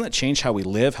there, doesn't that change how we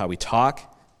live, how we talk?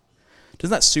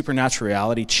 Doesn't that supernatural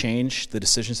reality change the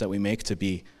decisions that we make to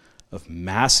be of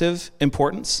massive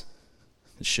importance?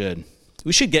 It should.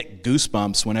 We should get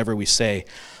goosebumps whenever we say,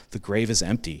 the grave is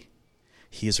empty.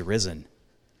 He is risen.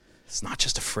 It's not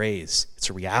just a phrase. It's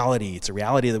a reality. It's a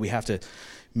reality that we have to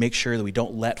make sure that we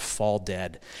don't let fall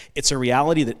dead. It's a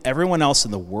reality that everyone else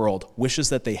in the world wishes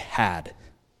that they had.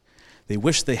 They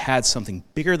wish they had something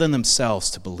bigger than themselves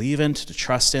to believe in, to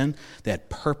trust in. They had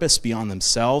purpose beyond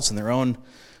themselves and their own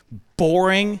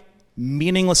boring,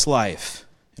 meaningless life.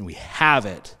 And we have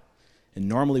it. And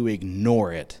normally we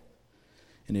ignore it.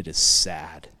 And it is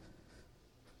sad.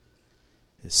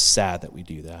 It is sad that we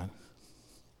do that.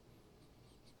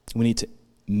 We need to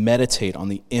meditate on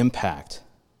the impact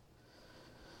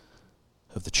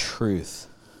of the truth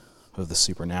of the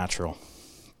supernatural.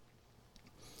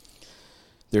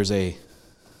 There's a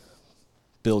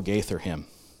Bill Gaither hymn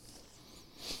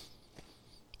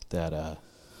that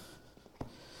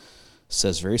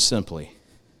says very simply,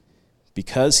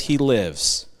 because he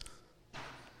lives,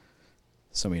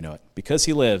 some of you know it, because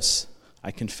he lives,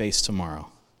 I can face tomorrow.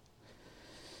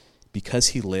 Because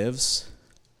he lives,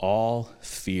 all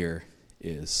fear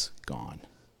is gone.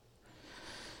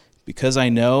 Because I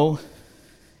know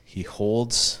he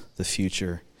holds the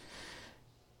future,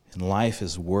 and life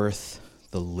is worth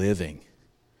the living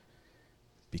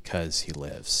because he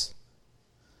lives,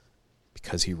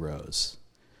 because he rose,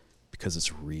 because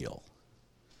it's real.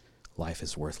 Life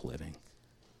is worth living.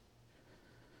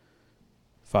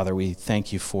 Father, we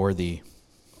thank you for the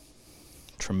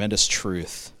tremendous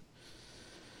truth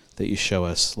that you show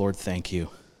us. Lord, thank you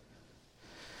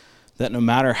that no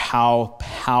matter how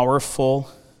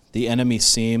powerful the enemy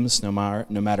seems, no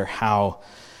matter how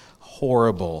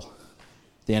horrible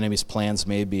the enemy's plans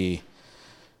may be,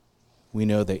 we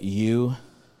know that you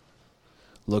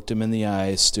looked him in the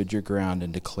eyes, stood your ground,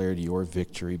 and declared your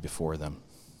victory before them.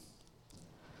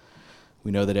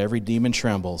 We know that every demon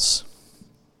trembles.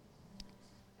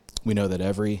 We know that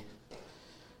every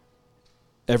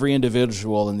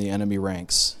individual in the enemy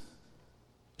ranks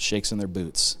shakes in their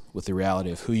boots with the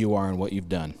reality of who you are and what you've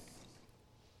done.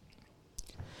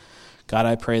 God,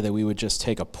 I pray that we would just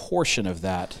take a portion of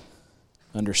that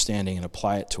understanding and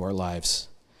apply it to our lives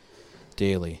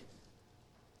daily.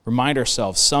 Remind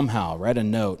ourselves somehow, write a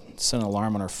note, set an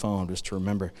alarm on our phone just to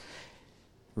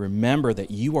remember that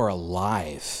you are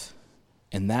alive,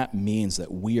 and that means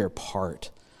that we are part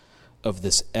of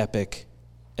this epic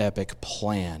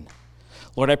plan.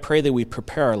 Lord, I pray that we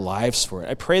prepare our lives for it.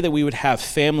 I pray that we would have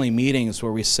family meetings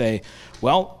where we say,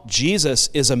 well, Jesus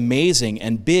is amazing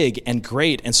and big and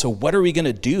great, and so what are we going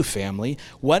to do, family?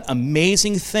 What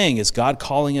amazing thing is God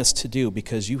calling us to do?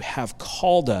 Because you have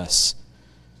called us,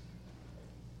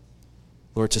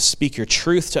 Lord, to speak your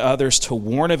truth to others, to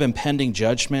warn of impending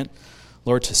judgment.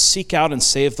 Lord, to seek out and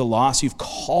save the lost. You've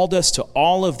called us to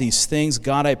all of these things.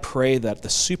 God, I pray that the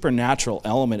supernatural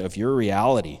element of your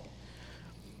reality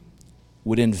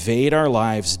would invade our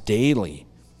lives daily,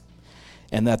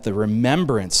 and that the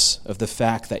remembrance of the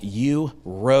fact that you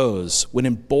rose would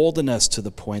embolden us to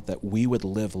the point that we would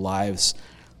live lives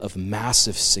of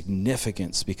massive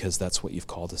significance, because that's what you've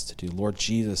called us to do. Lord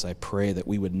Jesus, I pray that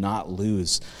we would not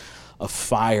lose a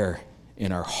fire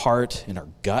in our heart, in our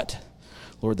gut.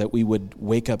 Lord, that we would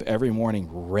wake up every morning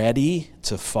ready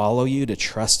to follow you, to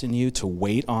trust in you, to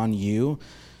wait on you.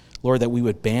 Lord, that we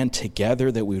would band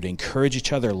together, that we would encourage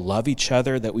each other, love each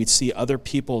other, that we'd see other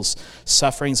people's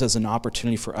sufferings as an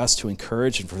opportunity for us to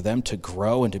encourage and for them to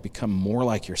grow and to become more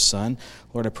like your Son.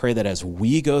 Lord, I pray that as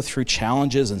we go through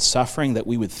challenges and suffering, that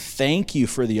we would thank you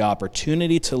for the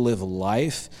opportunity to live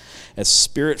life as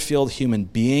spirit-filled human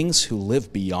beings who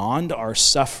live beyond our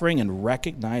suffering and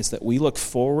recognize that we look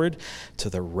forward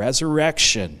to the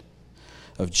resurrection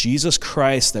of Jesus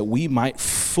Christ, that we might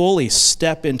fully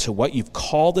step into what you've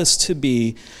called us to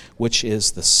be, which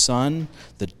is the son,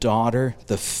 the daughter,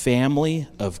 the family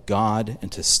of God,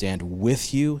 and to stand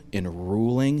with you in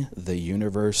ruling the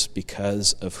universe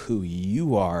because of who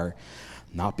you are,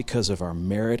 not because of our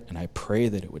merit. And I pray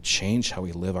that it would change how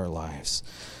we live our lives.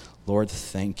 Lord,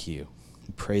 thank you.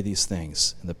 We pray these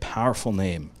things in the powerful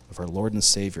name of our Lord and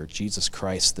Savior, Jesus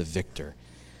Christ, the victor.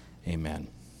 Amen.